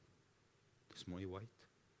اسمه ايه،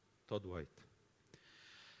 تود وايت،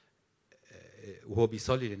 وهو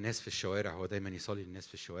بيصلي للناس في الشوارع. هو دايما يصلي للناس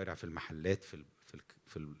في الشوارع، في المحلات،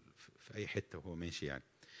 في اي حته وهو ماشي. يعني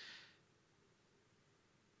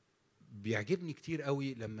بيعجبني كتير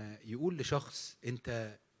قوي لما يقول لشخص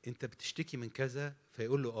انت بتشتكي من كذا،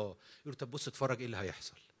 فيقول له يقول له طب بص اتفرج ايه اللي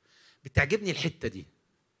هيحصل. بتعجبني الحته دي،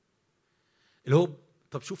 اللي هو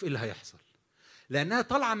طب شوف ايه اللي هيحصل، لانها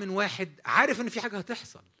طالعه من واحد عارف ان في حاجه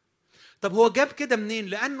هتحصل. طب هو جاب كده منين؟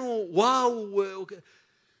 لانه واو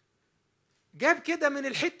جاب كده من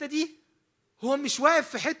الحته دي. هو مش واقف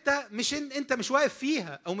في حته مش انت مش واقف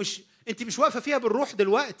فيها، او مش انت مش واقفه فيها بالروح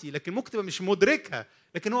دلوقتي، لكن ممكن تبقى مش مدركها،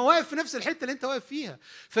 لكن هو واقف في نفس الحته اللي انت واقف فيها.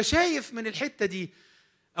 فشايف من الحته دي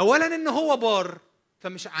اولا ان هو بار،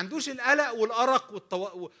 فمش عندوش القلق والارق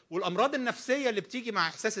والامراض النفسيه اللي بتيجي مع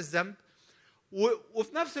احساس الذنب.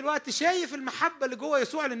 وفي نفس الوقت شايف المحبه اللي جوه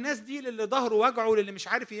يسوع للناس دي، للي ظهره وجعه، للي مش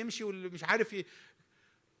عارف يمشي، واللي مش عارف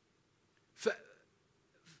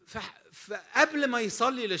فقبل ما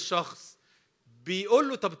يصلي للشخص بيقول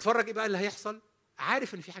له طب اتفرج ايه بقى اللي هيحصل.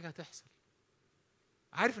 عارف ان في حاجه هتحصل،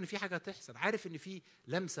 عارف ان في حاجه هتحصل، عارف ان في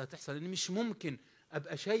لمسه هتحصل، ان مش ممكن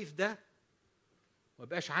ابقى شايف ده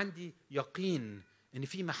ومبقاش عندي يقين ان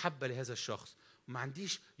في محبه لهذا الشخص، وما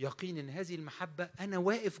عنديش يقين ان هذه المحبه انا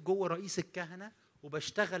واقف جوه رئيس الكهنه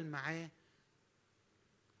وبشتغل معاه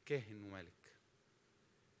كاهن وملك.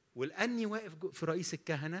 ولاني واقف في رئيس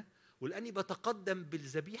الكهنه، ولاني بتقدم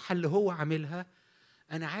بالذبيحه اللي هو عاملها،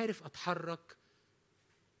 انا عارف اتحرك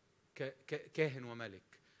كاهن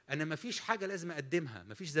وملك. انا ما فيش حاجه لازم اقدمها،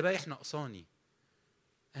 ما فيش ذبايح ناقصاني،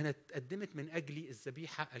 انا اتقدمت من اجلي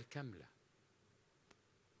الذبيحه الكامله.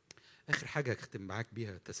 اخر حاجه اختم معاك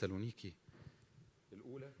بيها تسالونيكي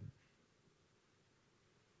الاولى،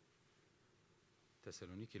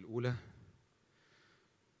 تسالونيكي الاولى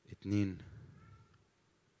 2.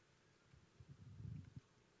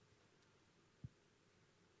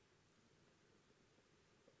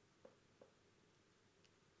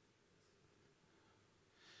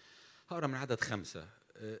 هقرا من عدد 5.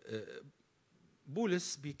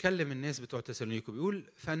 بولس بيكلم الناس بتوع تسالونيكو،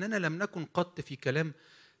 بيقول فاننا لم نكن قط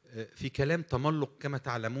في كلام تملق كما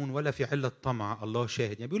تعلمون، ولا في علة طمع، الله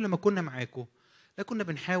شاهد. يعني بيقول لما كنا معاكم لا كنا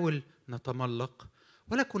بنحاول نتملق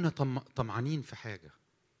ولا كنا طمعانين في حاجة،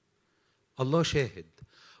 الله شاهد.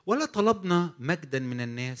 ولا طلبنا مجدا من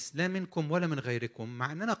الناس، لا منكم ولا من غيركم،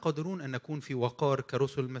 مع أننا قادرون أن نكون في وقار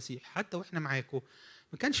كرسل المسيح. حتى وإحنا معاكم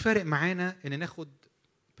ما كانش فارق معانا أن ناخد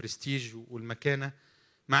برستيج والمكانة،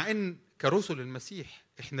 مع أن كرسل المسيح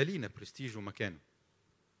إحنا لينا برستيج ومكانة.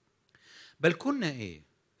 بل كنا إيه؟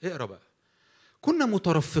 اقرأ بقى. كنا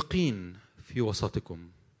مترفقين في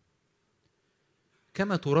وسطكم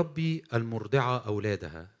كما تربي المرضعة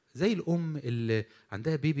أولادها، زي الأم اللي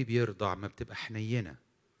عندها بيبي بيرضع ما بتبقى حنينة.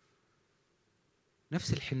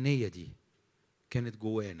 نفس الحنية دي كانت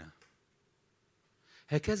جوانا.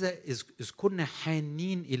 هكذا إذ كنا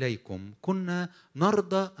حانين إليكم كنا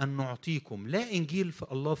نرضى أن نعطيكم لا إنجيل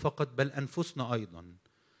في الله فقط بل أنفسنا أيضا.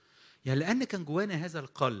 يعني لأن كان جوانا هذا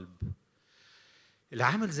القلب اللي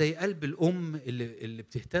عامل زي قلب الأم اللي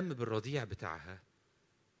بتهتم بالرضيع بتاعها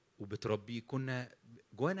وبتربيه. كنا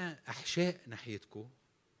جوانا أحشاء ناحيتكم،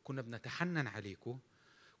 كنا بنتحنن عليكم،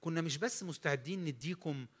 كنا مش بس مستعدين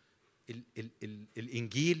نديكم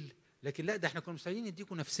الإنجيل، لكن لا، ده احنا كنا مستعدين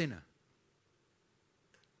نديكم نفسنا.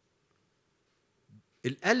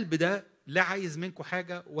 القلب ده لا عايز منكم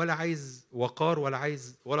حاجة، ولا عايز وقار،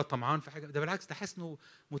 ولا طمعان في حاجة. ده بالعكس، ده حاسس انه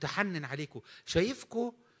متحنن عليكم،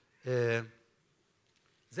 شايفكم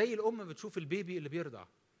زي الأم بتشوف البيبي اللي بيرضع.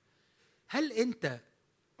 هل أنت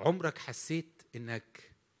عمرك حسيت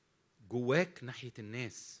إنك جواك ناحية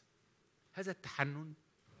الناس هذا التحنن؟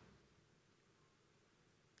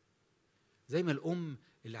 زي ما الأم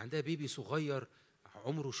اللي عندها بيبي صغير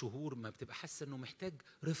عمره شهور ما بتبقى حاسة إنه محتاج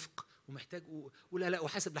رفق ومحتاج ولا لا،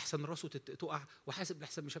 وحاسب لحسن راسه تقع، وحاسب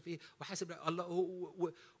لحسن مش عارف إيه، وحاسب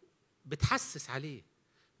الله، بتحسس عليه،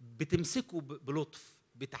 بتمسكه بلطف،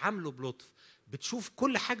 بتعامله بلطف، بتشوف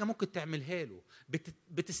كل حاجة ممكن تعملها له،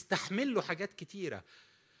 بتستحمل له حاجات كتيرة.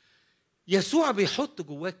 يسوع بيحط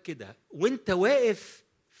جواك كده، وانت واقف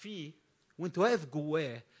فيه، وانت واقف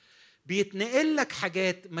جواه، بيتنقل لك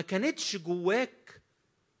حاجات ما كانتش جواك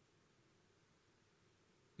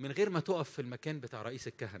من غير ما تقف في المكان بتاع رئيس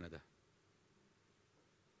الكهنه ده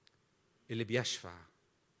اللي بيشفع.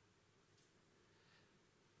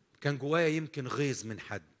 كان جوايا يمكن غيظ من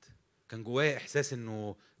حد، كان جوايا احساس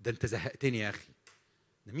انه ده انت زهقتني يا اخي،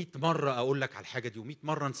 100 مرة أقول لك على الحاجة دي، و100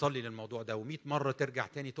 مرة نصلي للموضوع ده، و100 مرة ترجع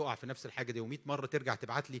تاني تقع في نفس الحاجة دي، و100 مرة ترجع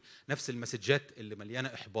تبعت لي نفس المسجات اللي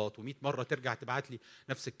مليانة إحباط، و100 مرة ترجع تبعت لي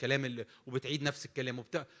نفس الكلام وبتعيد نفس الكلام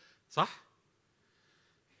صح؟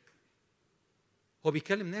 هو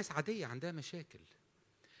بيكلم ناس عادية عندها مشاكل،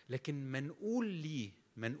 لكن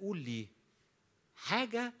منقول لي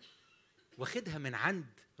حاجة واخدها من عند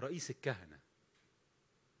رئيس الكهنة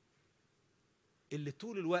اللي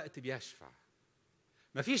طول الوقت بيشفع.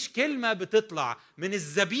 مفيش كلمة بتطلع من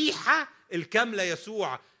الذبيحة الكاملة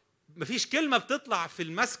يسوع، مفيش كلمة بتطلع في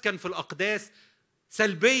المسكن في الأقداس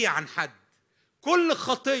سلبية عن حد. كل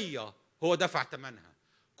خطية هو دفع ثمنها،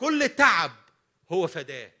 كل تعب هو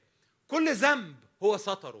فداه، كل ذنب هو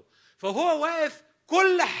سطره. فهو واقف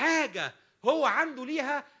كل حاجة هو عنده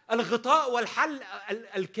ليها الغطاء والحل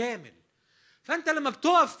الكامل. فأنت لما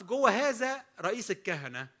بتقف جوه هذا رئيس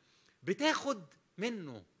الكهنة بتاخد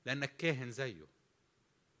منه، لأنك كاهن زيه،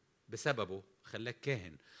 بسببه خلاك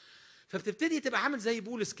كاهن. فبتبتدي تبقى عامل زي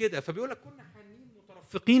بولس كده، فبيقول لك كنا حانين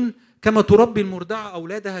مترفقين كما تربي المرضعة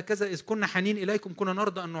أولادها، هكذا إذ كنا حانين إليكم كنا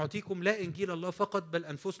نرضى أن نعطيكم لا إنجيل الله فقط بل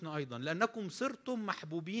أنفسنا أيضا، لأنكم صرتم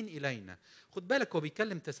محبوبين إلينا. خد بالك، هو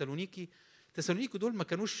بيكلم تسالونيكي دول ما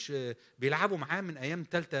كانوش بيلعبوا معاه من أيام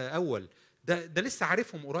تالتة أول، ده لسه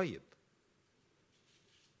عارفهم قريب.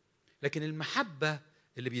 لكن المحبة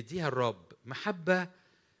اللي بيديها الرب محبة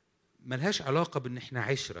ملهاش علاقة بأن احنا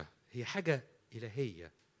عشرة، هي حاجة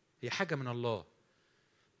إلهية، هي حاجة من الله.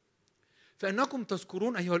 فإنكم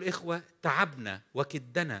تذكرون أيها الإخوة تعبنا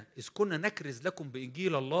وكدنا إذ كنا نكرز لكم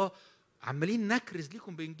بإنجيل الله. عمالين نكرز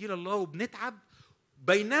لكم بإنجيل الله وبنتعب،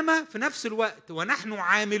 بينما في نفس الوقت ونحن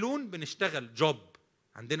عاملون، بنشتغل جوب،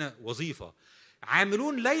 عندنا وظيفة،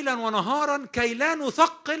 عاملون ليلا ونهارا كي لا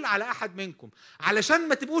نثقل على أحد منكم، علشان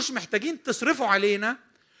ما تبقوش محتاجين تصرفوا علينا.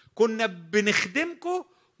 كنا بنخدمكم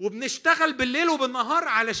وبنشتغل بالليل وبالنهار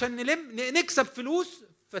علشان نكسب فلوس،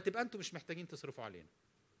 فتبقى انتم مش محتاجين تصرفوا علينا.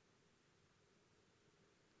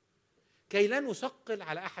 كي لا نثقل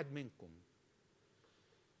على احد منكم.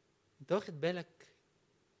 انت واخد بالك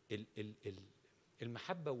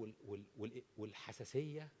المحبة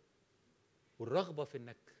والحساسية والرغبة في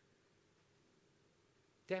انك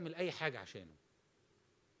تعمل اي حاجة عشانه.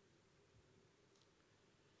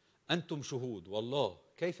 أنتم شهود والله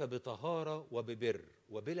كيف بطهارة وببر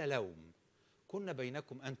وبلا لوم كنا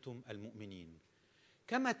بينكم أنتم المؤمنين،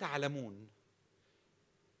 كما تعلمون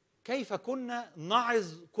كيف كنا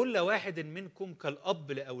نعظ كل واحد منكم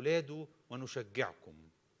كالأب لأولاده ونشجعكم.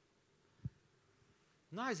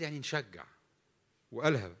 نعظ يعني نشجع،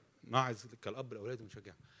 وقالها نعظ كالأب لأولاده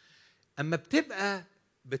ونشجع. أما بتبقى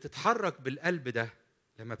بتتحرك بالقلب ده،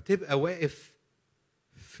 لما بتبقى واقف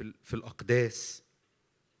في الأقداس،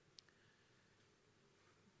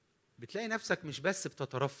 بتلاقي نفسك مش بس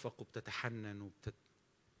بتترفق وبتتحنن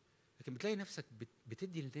لكن بتلاقي نفسك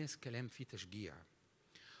بتدي للناس كلام فيه تشجيع،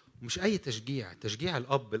 ومش أي تشجيع، تشجيع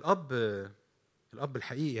الأب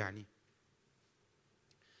الحقيقي يعني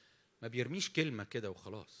ما بيرميش كلمة كده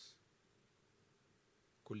وخلاص.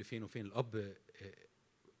 كل فين وفين الأب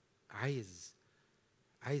عايز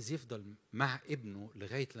يفضل مع ابنه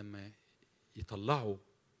لغاية لما يطلعه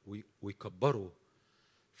ويكبره.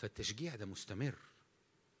 فالتشجيع ده مستمر،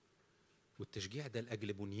 والتشجيع ده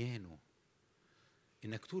لأجل بنيانه،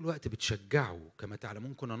 إنك طول الوقت بتشجعه. كما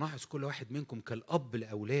تعلمون كنا نعظ كل واحد منكم كالأب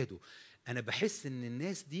لأولاده. أنا بحس إن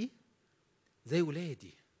الناس دي زي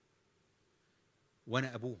ولادي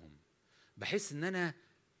وأنا أبوهم، بحس إن أنا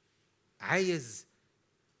عايز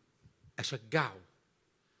أشجعه،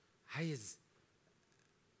 عايز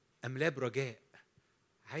أملاه برجاء،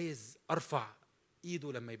 عايز أرفع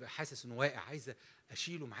إيده لما يبقى حاسس إنه واقع، عايز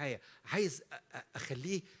أشيله معايا، عايز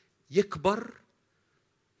أخليه يكبر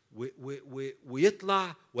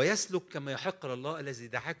ويطلع ويسلك كما يحق لله الذي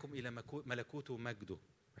دعاكم إلى ملكوته ومجده.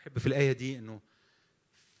 بحب في الآية دي إنه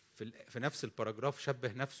في نفس الباراجراف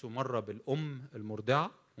شبه نفسه مرة بالأم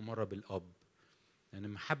المرضعة ومرة بالأب، يعني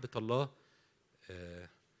محبة الله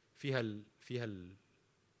فيها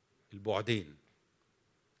البعدين،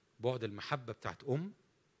 بعد المحبة بتاعت أم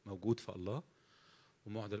موجود في الله،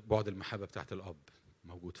 وبعد المحبة بتاعت الأب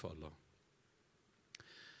موجود في الله.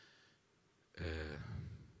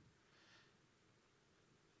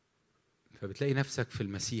 فبتلاقي نفسك في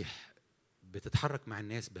المسيح بتتحرك مع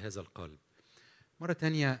الناس بهذا القلب. مرة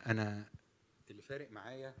تانية أنا اللي فارق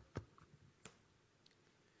معايا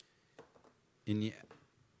إني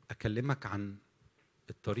أكلمك عن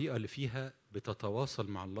الطريقة اللي فيها بتتواصل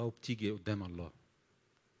مع الله وبتيجي قدام الله،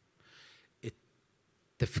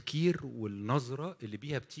 التفكير والنظرة اللي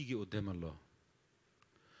بيها بتيجي قدام الله.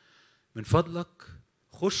 من فضلك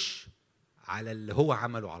خش على اللي هو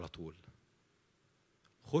عمله على طول،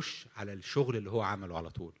 خش على الشغل اللي هو عمله على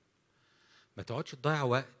طول. ما تقعدش تضيع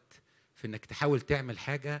وقت في انك تحاول تعمل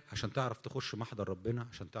حاجة عشان تعرف تخش محضر ربنا،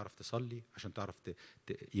 عشان تعرف تصلي، عشان تعرف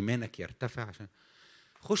ايمانك يرتفع. عشان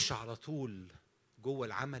خش على طول جوه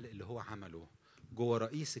العمل اللي هو عمله، جوه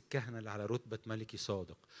رئيس الكهنه اللي على رتبة ملكي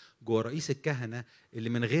صادق، جوه رئيس الكهنه اللي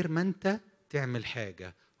من غير ما انت تعمل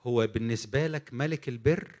حاجة هو بالنسبة لك ملك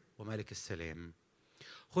البر وملك السلام.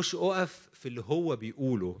 خش اقف في اللي هو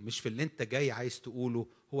بيقوله، مش في اللي انت جاي عايز تقوله.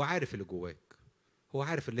 هو عارف اللي جواك، هو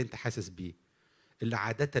عارف اللي انت حاسس بيه، اللي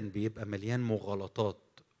عادة بيبقى مليان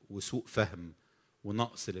مغالطات وسوء فهم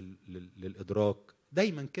ونقص للإدراك.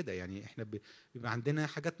 دايما كده يعني احنا بيبقى عندنا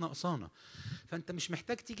حاجات نقصانة، فانت مش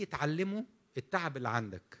محتاج تيجي تعلمه التعب اللي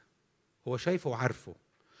عندك، هو شايفه وعارفه.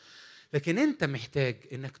 لكن انت محتاج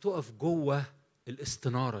انك تقف جوه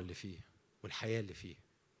الاستنارة اللي فيه والحياة اللي فيه.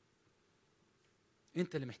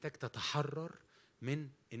 انت اللي محتاج تتحرر من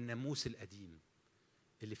الناموس القديم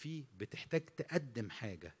اللي فيه بتحتاج تقدم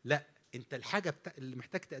حاجة. لا، انت الحاجة اللي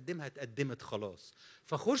محتاج تقدمها اتقدمت خلاص.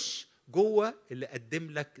 فخش جوه اللي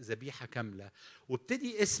قدم لك ذبيحة كاملة،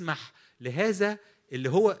 وابتدي اسمح لهذا اللي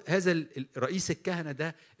هو هذا رئيس الكهنة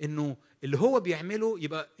ده انه اللي هو بيعمله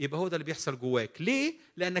يبقى هو ده اللي بيحصل جواك. ليه؟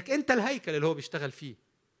 لانك انت الهيكل اللي هو بيشتغل فيه،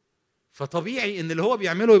 فطبيعي ان اللي هو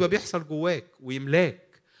بيعمله يبقى بيحصل جواك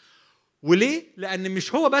ويملاك. وليه؟ لأن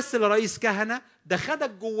مش هو بس اللي رئيس كهنة، ده خدك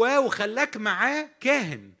جواه وخلاك معاه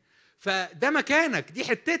كاهن، فده مكانك، دي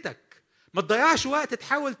حتتك. ما تضيعش وقت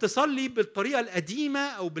تحاول تصلي بالطريقة القديمة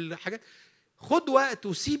أو بالحاجات. خد وقت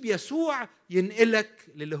وسيب يسوع ينقلك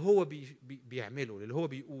للي هو بيعمله، للي هو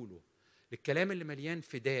بيقوله، للكلام اللي مليان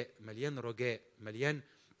فداء، مليان رجاء، مليان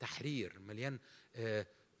تحرير، مليان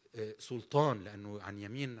سلطان، لأنه عن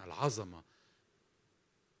يمين العظمة.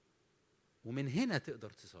 ومن هنا تقدر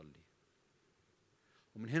تصلي،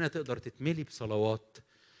 ومن هنا تقدر تتملي بصلوات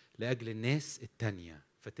لأجل الناس التانية،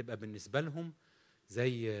 فتبقى بالنسبة لهم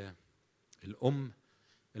زي الأم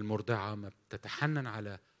المرضعة ما بتتحنن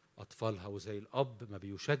على أطفالها، وزي الأب ما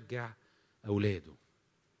بيشجع أولاده.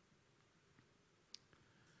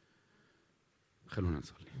 خلونا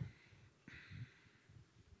نصلي.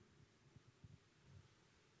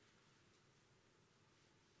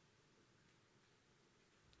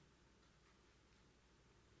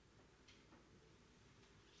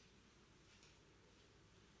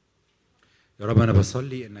 يا رب أنا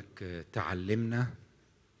بصلي إنك تعلمنا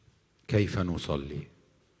كيف نصلي.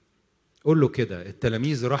 قول له كده.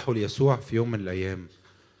 التلاميذ راحوا ليسوع في يوم من الأيام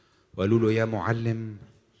وقالوا له يا معلم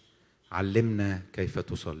علمنا كيف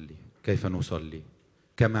تصلي، كيف نصلي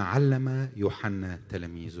كما علم يوحنا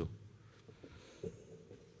تلاميذه.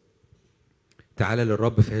 تعال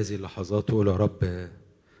للرب في هذه اللحظات وقول يا رب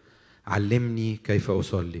علمني كيف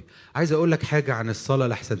أصلي. عايز أقول لك حاجة عن الصلاة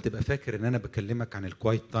لحسن تبقى فاكر إن أنا بكلمك عن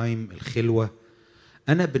الكوايت تايم، الخلوة.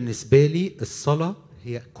 أنا بالنسبة لي الصلاة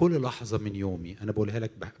هي كل لحظة من يومي. أنا بقولها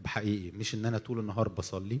لك بحقيقي، مش إن أنا طول النهار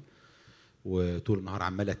بصلي وطول النهار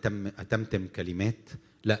عمال أتمتم كلمات.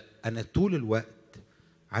 لا، أنا طول الوقت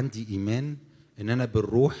عندي إيمان إن أنا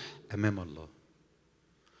بالروح أمام الله.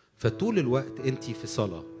 فطول الوقت أنت في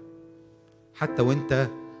صلاة، حتى وأنت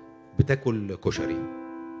بتاكل كشري،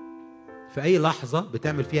 في أي لحظة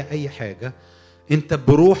بتعمل فيها أي حاجة أنت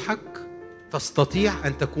بروحك تستطيع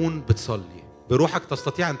أن تكون بتصلي، بروحك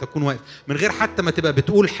تستطيع أن تكون واقف من غير حتى ما تبقى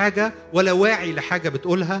بتقول حاجة ولا واعي لحاجة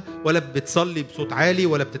بتقولها ولا بتصلي بصوت عالي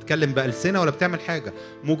ولا بتتكلم بألسنة ولا بتعمل حاجة،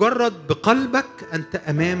 مجرد بقلبك أنت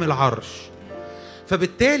أمام العرش.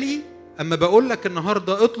 فبالتالي أما بقول لك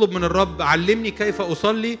النهاردة اطلب من الرب علمني كيف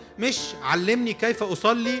أصلي، مش علمني كيف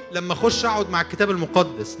أصلي لما أخش أقعد مع الكتاب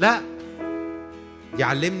المقدس، لا،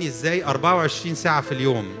 يعلمني إزاي 24 ساعة في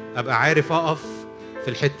اليوم أبقى عارف أقف في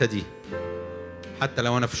الحتة دي، حتى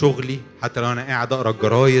لو أنا في شغلي، حتى لو أنا قاعد أقرأ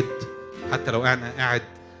الجرايد، حتى لو أنا قاعد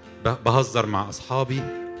بهزر مع أصحابي.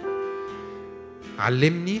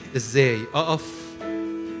 علمني إزاي أقف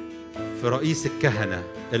في رئيس الكهنه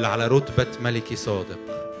اللي على رتبة ملكي صادق،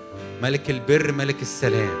 ملك البر، ملك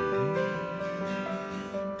السلام.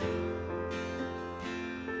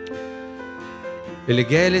 اللي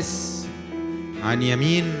جالس عن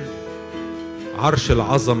يمين عرش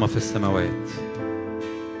العظمة في السماوات.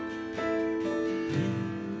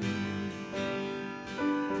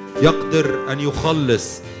 يقدر أن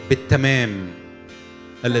يخلص بالتمام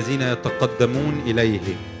الذين يتقدمون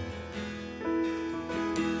إليه.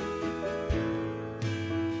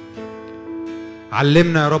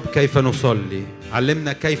 علمنا يا رب كيف نصلي،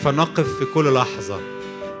 علمنا كيف نقف في كل لحظة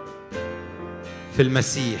في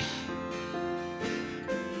المسيح،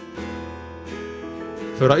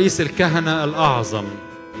 في رئيس الكهنة الأعظم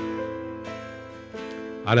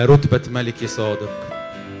على رتبة ملكي صادق.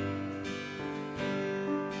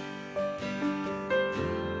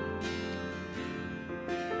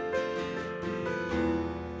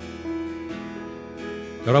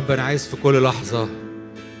 يا رب أنا عايز في كل لحظة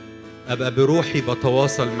أبقى بروحي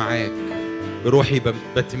بتواصل معاك، بروحي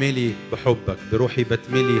بتملي بحبك، بروحي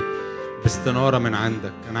بتملي باستنارة من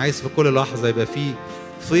عندك. أنا عايز في كل لحظة يبقى في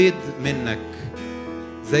فيض منك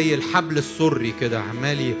زي الحبل السري كده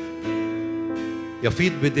عمال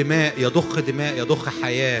يفيض بدماء، يضخ دماء، يضخ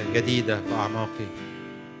حياة جديدة في أعماقي.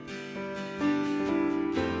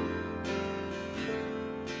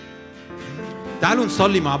 تعالوا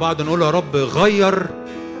نصلي مع بعض نقول يا رب غير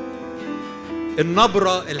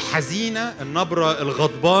النبرة الحزينة، النبرة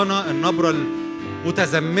الغضبانة، النبرة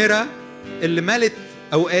المتذمرة اللي ملت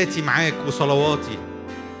أوقاتي معاك وصلواتي.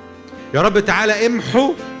 يا رب تعالى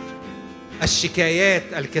امحو الشكايات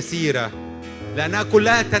الكثيرة لأنها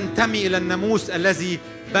كلها تنتمي إلى الناموس الذي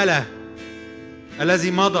بلى،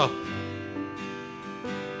 الذي مضى.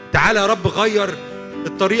 تعالى يا رب غير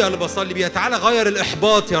الطريقة اللي بصلي بيها، تعالى غير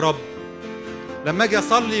الإحباط يا رب. لما أجي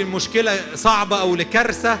أصلي المشكلة صعبة أو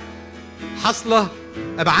لكارثة حصلة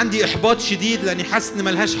أبقى عندي إحباط شديد لأني حاسس إن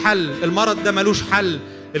ملهاش حل، المرض ده ملوش حل،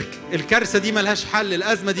 الكارثة دي ملهاش حل،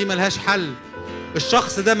 الأزمة دي ملهاش حل،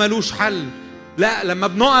 الشخص ده ملوش حل. لا، لما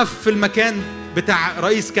بنقف في المكان بتاع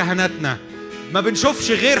رئيس كهنتنا ما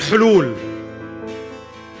بنشوفش غير حلول.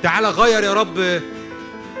 تعالى غير يا رب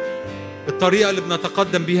الطريقة اللي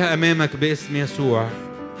بنتقدم بيها أمامك باسم يسوع.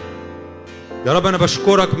 يا رب أنا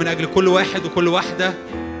بشكرك من أجل كل واحد وكل واحدة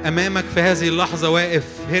أمامك في هذه اللحظة واقف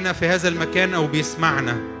هنا في هذا المكان أو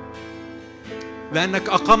بيسمعنا، لأنك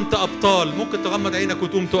أقمت أبطال. ممكن تغمض عينك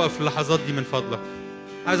وتقوم تقف في اللحظات دي من فضلك.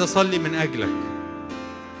 عايز أصلي من أجلك.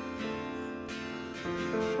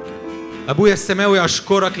 أبويا السماوي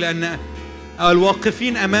أشكرك لأن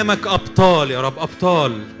الواقفين أمامك أبطال يا رب،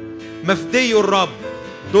 أبطال مفدي الرب،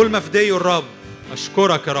 دول مفدي الرب.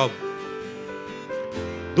 أشكرك يا رب،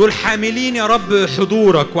 دول حاملين يا رب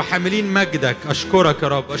حضورك وحاملين مجدك. أشكرك يا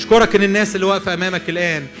رب، أشكرك إن الناس اللي واقفة أمامك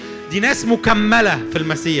الآن دي ناس مكملة في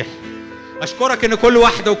المسيح. أشكرك إن كل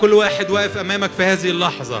واحدة وكل واحد واقف أمامك في هذه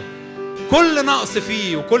اللحظة كل نقص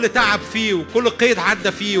فيه وكل تعب فيه وكل قيد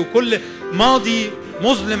عدى فيه وكل ماضي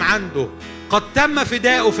مظلم عنده قد تم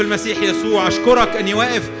فداؤه في المسيح يسوع. أشكرك أني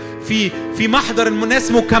واقف في محضر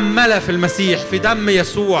الناس مكملة في المسيح، في دم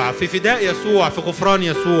يسوع، في فداء يسوع، في غفران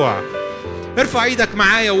يسوع. ارفع ايدك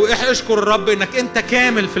معايا واشكر الرب انك انت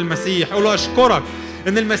كامل في المسيح. قول له اشكرك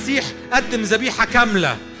ان المسيح قدم ذبيحة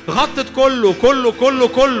كاملة غطت كله كله كله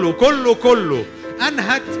كله كله كله،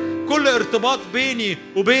 انهت كل ارتباط بيني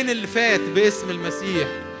وبين اللي فات باسم المسيح.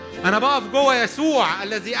 أنا بقف جوه يسوع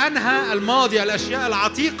الذي أنهى الماضي، الأشياء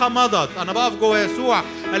العتيقة مضت. أنا بقف جوه يسوع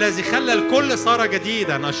الذي خلى الكل صار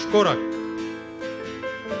جديدا. أشكرك.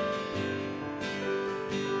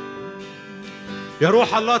 يا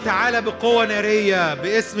روح الله تعالى بقوة نارية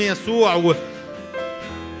باسم يسوع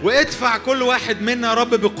وادفع كل واحد منا يا رب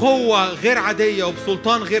بقوة غير عادية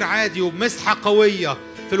وبسلطان غير عادي وبمسحة قوية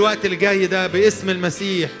في الوقت الجاي ده باسم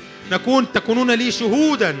المسيح. تكونون لي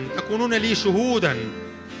شهودا، تكونون لي شهودا،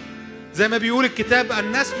 زي ما بيقول الكتاب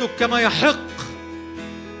أن نسلك كما يحق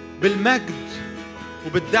بالمجد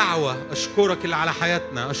وبالدعوة. أشكرك اللي على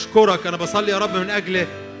حياتنا. أشكرك. أنا بصلي يا رب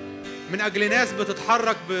من أجل ناس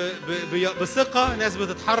بتتحرك بثقة، ناس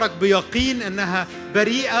بتتحرك بيقين أنها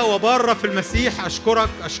بريئة وبارة في المسيح. أشكرك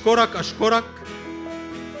أشكرك أشكرك.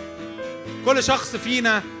 كل شخص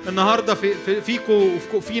فينا النهاردة فيكو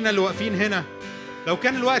فينا اللي واقفين هنا، لو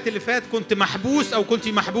كان الوقت اللي فات كنت محبوس أو كنت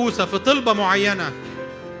محبوسة في طلبة معينة،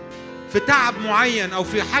 في تعب معين أو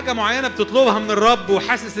في حاجة معينة بتطلبها من الرب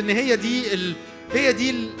وحاسس إن هي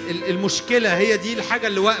دي المشكلة، هي دي الحاجة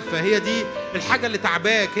اللي واقفة، هي دي الحاجة اللي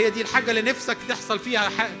تعباك، هي دي الحاجة اللي نفسك تحصل فيها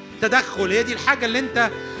تدخل، هي دي الحاجة اللي انت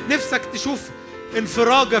نفسك تشوف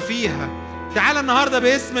انفراجة فيها. تعال النهاردة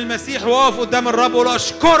باسم المسيح وقف قدام الرب وقول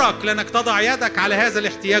أشكرك لأنك تضع يدك على هذا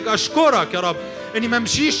الاحتياج. أشكرك يا رب إني ما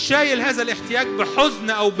امشيش شايل هذا الاحتياج بحزن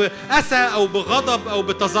أو بأسى أو بغضب أو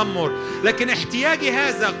بتذمر، لكن احتياجي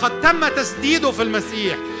هذا قد تم تسديده في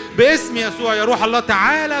المسيح باسم يسوع. يا روح الله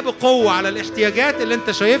تعالى بقوة على الاحتياجات اللي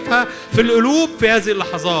انت شايفها في القلوب في هذه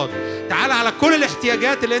اللحظات. تعالى على كل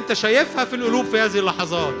الاحتياجات اللي انت شايفها في القلوب في هذه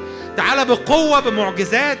اللحظات. تعالى بقوة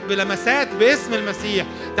بمعجزات بلمسات باسم المسيح.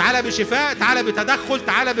 تعالى بشفاء، تعالى بتدخل،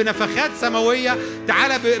 تعالى بنفخات سماوية،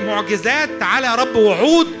 تعالى بمعجزات، تعالى يا رب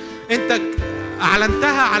وعود انت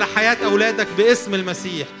أعلنتها على حياة أولادك باسم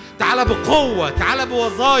المسيح. تعالى بقوة، تعالى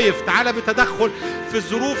بوظائف، تعالى بتدخل في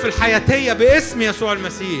الظروف الحياتية باسم يسوع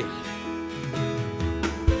المسيح.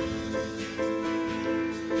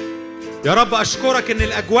 يا رب أشكرك إن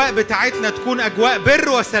الأجواء بتاعتنا تكون أجواء بر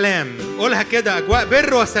وسلام. قولها كده، أجواء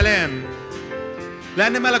بر وسلام،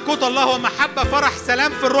 لأن ملكوت الله هو محبة فرح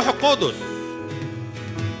سلام في الروح القدس.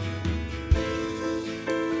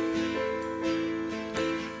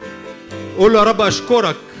 قول يا رب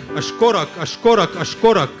أشكرك أشكرك أشكرك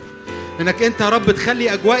أشكرك إنك أنت يا رب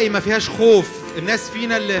تخلي أجوائي ما فيهاش خوف. الناس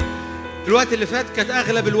فينا اللي الوقت اللي فات كانت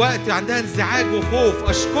أغلب الوقت عندها انزعاج وخوف.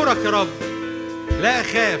 أشكرك يا رب، لا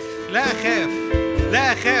أخاف لا أخاف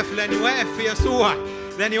لا أخاف لأني واقف في يسوع،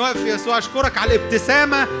 لأني واقف في يسوع. أشكرك على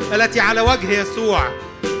الابتسامة التي على وجه يسوع،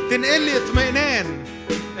 تنقل لي اطمئنان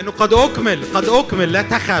إنه قد أكمل. لا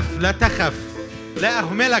تخف لا تخف، لا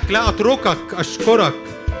أهملك لا أتركك. أشكرك.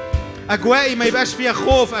 أجوائي ما يبقاش فيها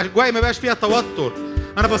خوف، أجوائي ما يبقاش فيها توتر.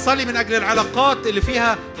 أنا بصلي من أجل العلاقات اللي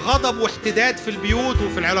فيها غضب واحتداد في البيوت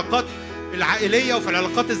وفي العلاقات العائلية وفي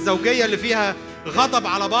العلاقات الزوجية اللي فيها غضب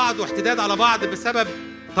على بعض واحتداد على بعض بسبب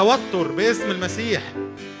توتر باسم المسيح.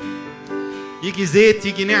 يجي زيت،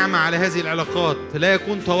 يجي نعمة على هذه العلاقات، لا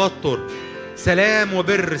يكون توتر. سلام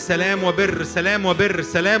وبر، سلام وبر، سلام وبر،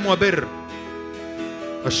 سلام وبر.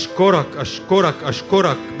 أشكرك أشكرك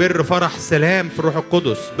أشكرك. بر فرح سلام في الروح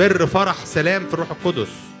القدس، بر فرح سلام في الروح القدس.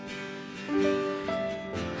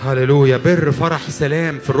 هللويا. بر فرح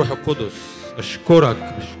سلام في الروح القدس.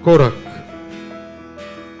 أشكرك أشكرك.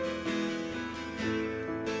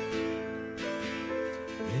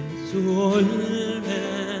 يسوع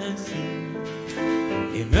المسيح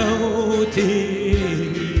لموته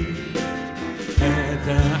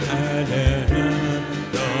فتح لنا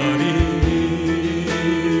طريق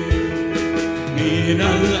من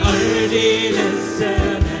الأرض إلى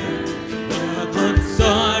السماء، وقد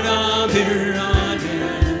صار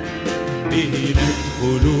بالرجاء به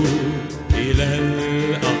ندخل إلى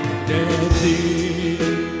الأقداس.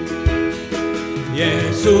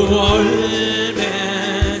 يسوع المسيح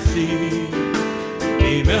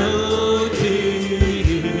بموته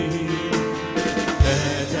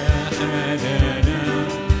فتح لنا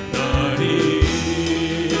طريق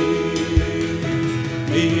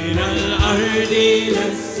من الأرض إلى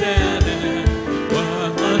السماء،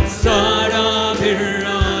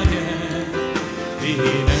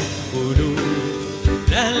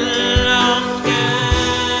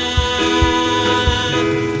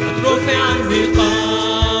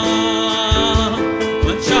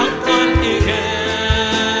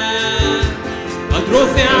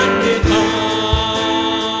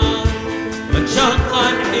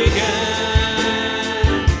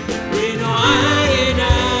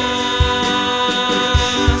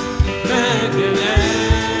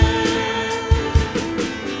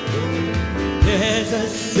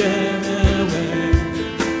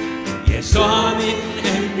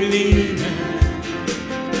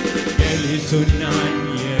 جالس عن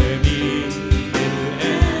يمين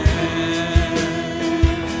الآب،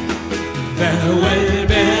 فهو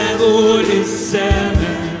الباب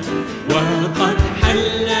للسماء وقد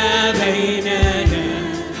حل بيننا،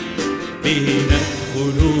 به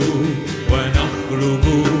ندخل ونخرج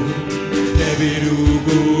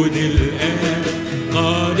بالوجود الآن.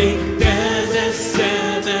 قد اجتاز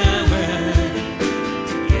السماوات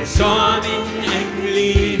يسوع من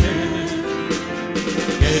أجلنا،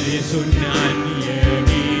 جالس عن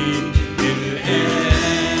يمين الآب،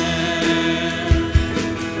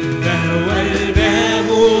 فهو الباب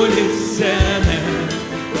للسماء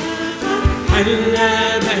حل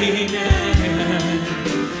بيننا،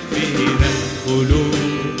 به ندخل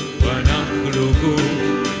ونخرج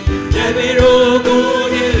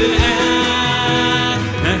بالوجود الآن.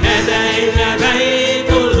 ما هذا إلا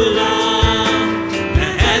بيت الله، ما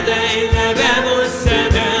هذا إلا باب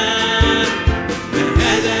السماء، ما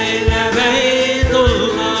هذا إلا بيت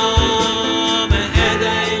الله، ما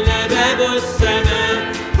هذا إلا باب السماء.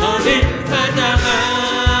 قد انفتحت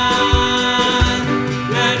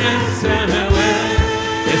لنا السماوات.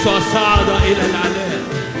 يسوع صعد إلى العلا،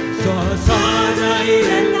 يسوع صعد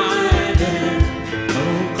إلى العلا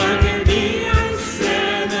فوق جميع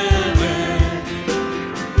السماوات.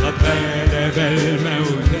 قد غلب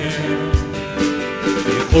الموتى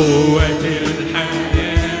بقوة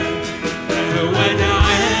الحياة، فهو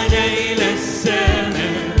دعانا إلى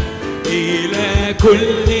السماء، إلى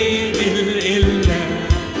كل ملء الله.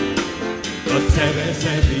 قد سب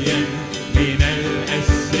سبيا من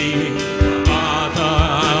الأسر وأعطى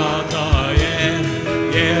عطايا،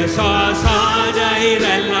 يسوع صعد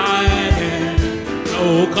إلى العالم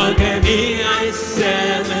فوق جميع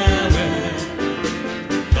السماوات.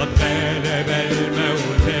 قد غلب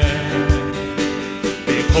الموتى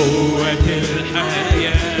بقوة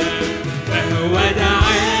الحياة، فهو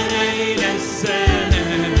دعانا إلى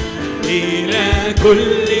السماء، إلى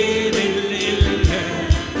كل ملء الله.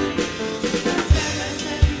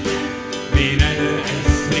 من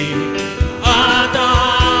الأسر أعطى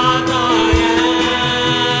عطايا،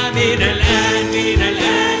 من الآن من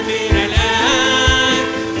الآن من الآن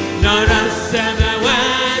نرى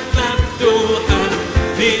السماوات مفتوحة.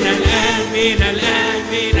 من الآن من الآن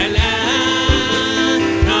من الآن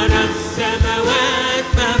نرى السماوات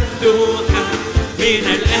مفتوحة. من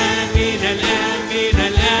الآن من الآن من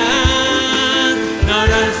الآن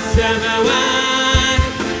نرى السماوات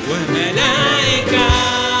وملائكة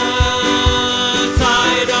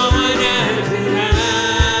صاعدة ونازلة.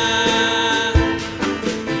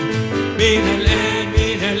 من الآن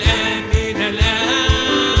من الآن من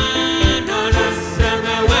الآن نرى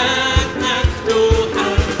السماوات مفتوحة.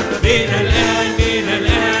 من الآن من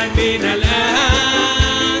الآن من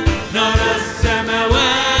الآن نرى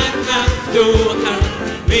السماوات مفتوحة.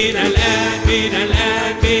 من الآن من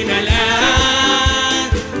الآن من الآن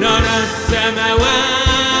نرى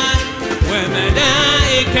السماوات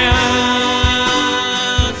وملائكة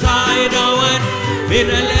صاعدة من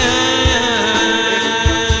الآن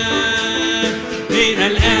من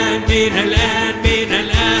الآن من الآن من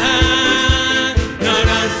الآن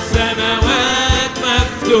نرى السماوات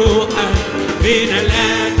مفتوحة. من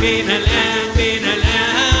الآن من الآن من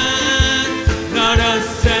الآن نرى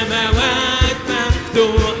السماوات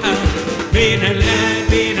مفتوحة. من الآن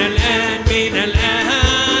من الآن من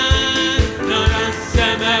الآن نرى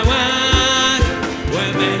السماوات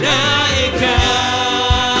وملائكة.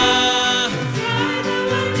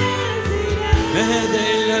 ما هذا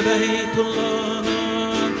إلا بيت الله،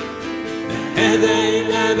 ما هذا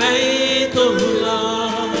إلا بيت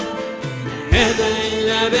الله، ما هذا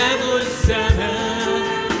إلا باب السماء،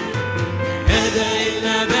 ما هذا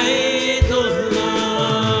إلا بيت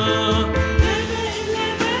الله، ما هذا إلا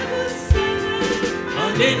باب السماء.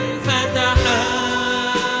 قد انفتحت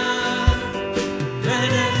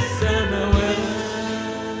لنا السماوات.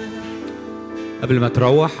 قبل ما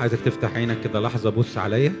تروح عايزك تفتح عينك كده لحظة، بص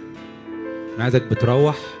عليا. أنا عايزك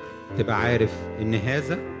بتروح تبقى عارف إن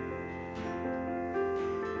هذا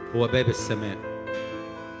هو باب السماء.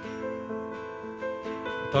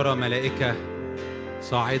 ترى ملائكة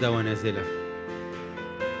صاعدة ونازلة.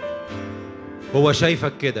 هو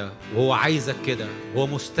شايفك كده وهو عايزك كده، هو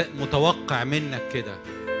متوقع منك كده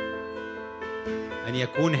أن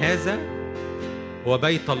يكون هذا هو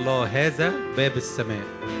بيت الله، هذا باب السماء.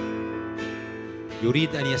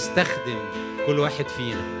 يريد أن يستخدم كل واحد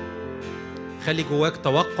فينا. خلي جواك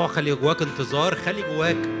توقع، خلي جواك انتظار، خلي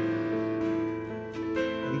جواك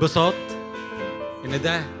انبساط ان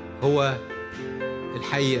ده هو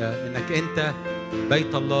الحقيقة، انك انت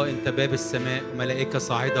بيت الله، انت باب السماء، ملائكة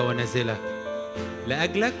صاعدة ونازلة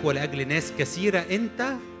لأجلك ولأجل ناس كثيرة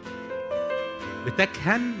انت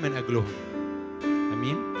بتكهن من أجلهم.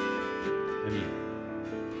 أمين. أمين.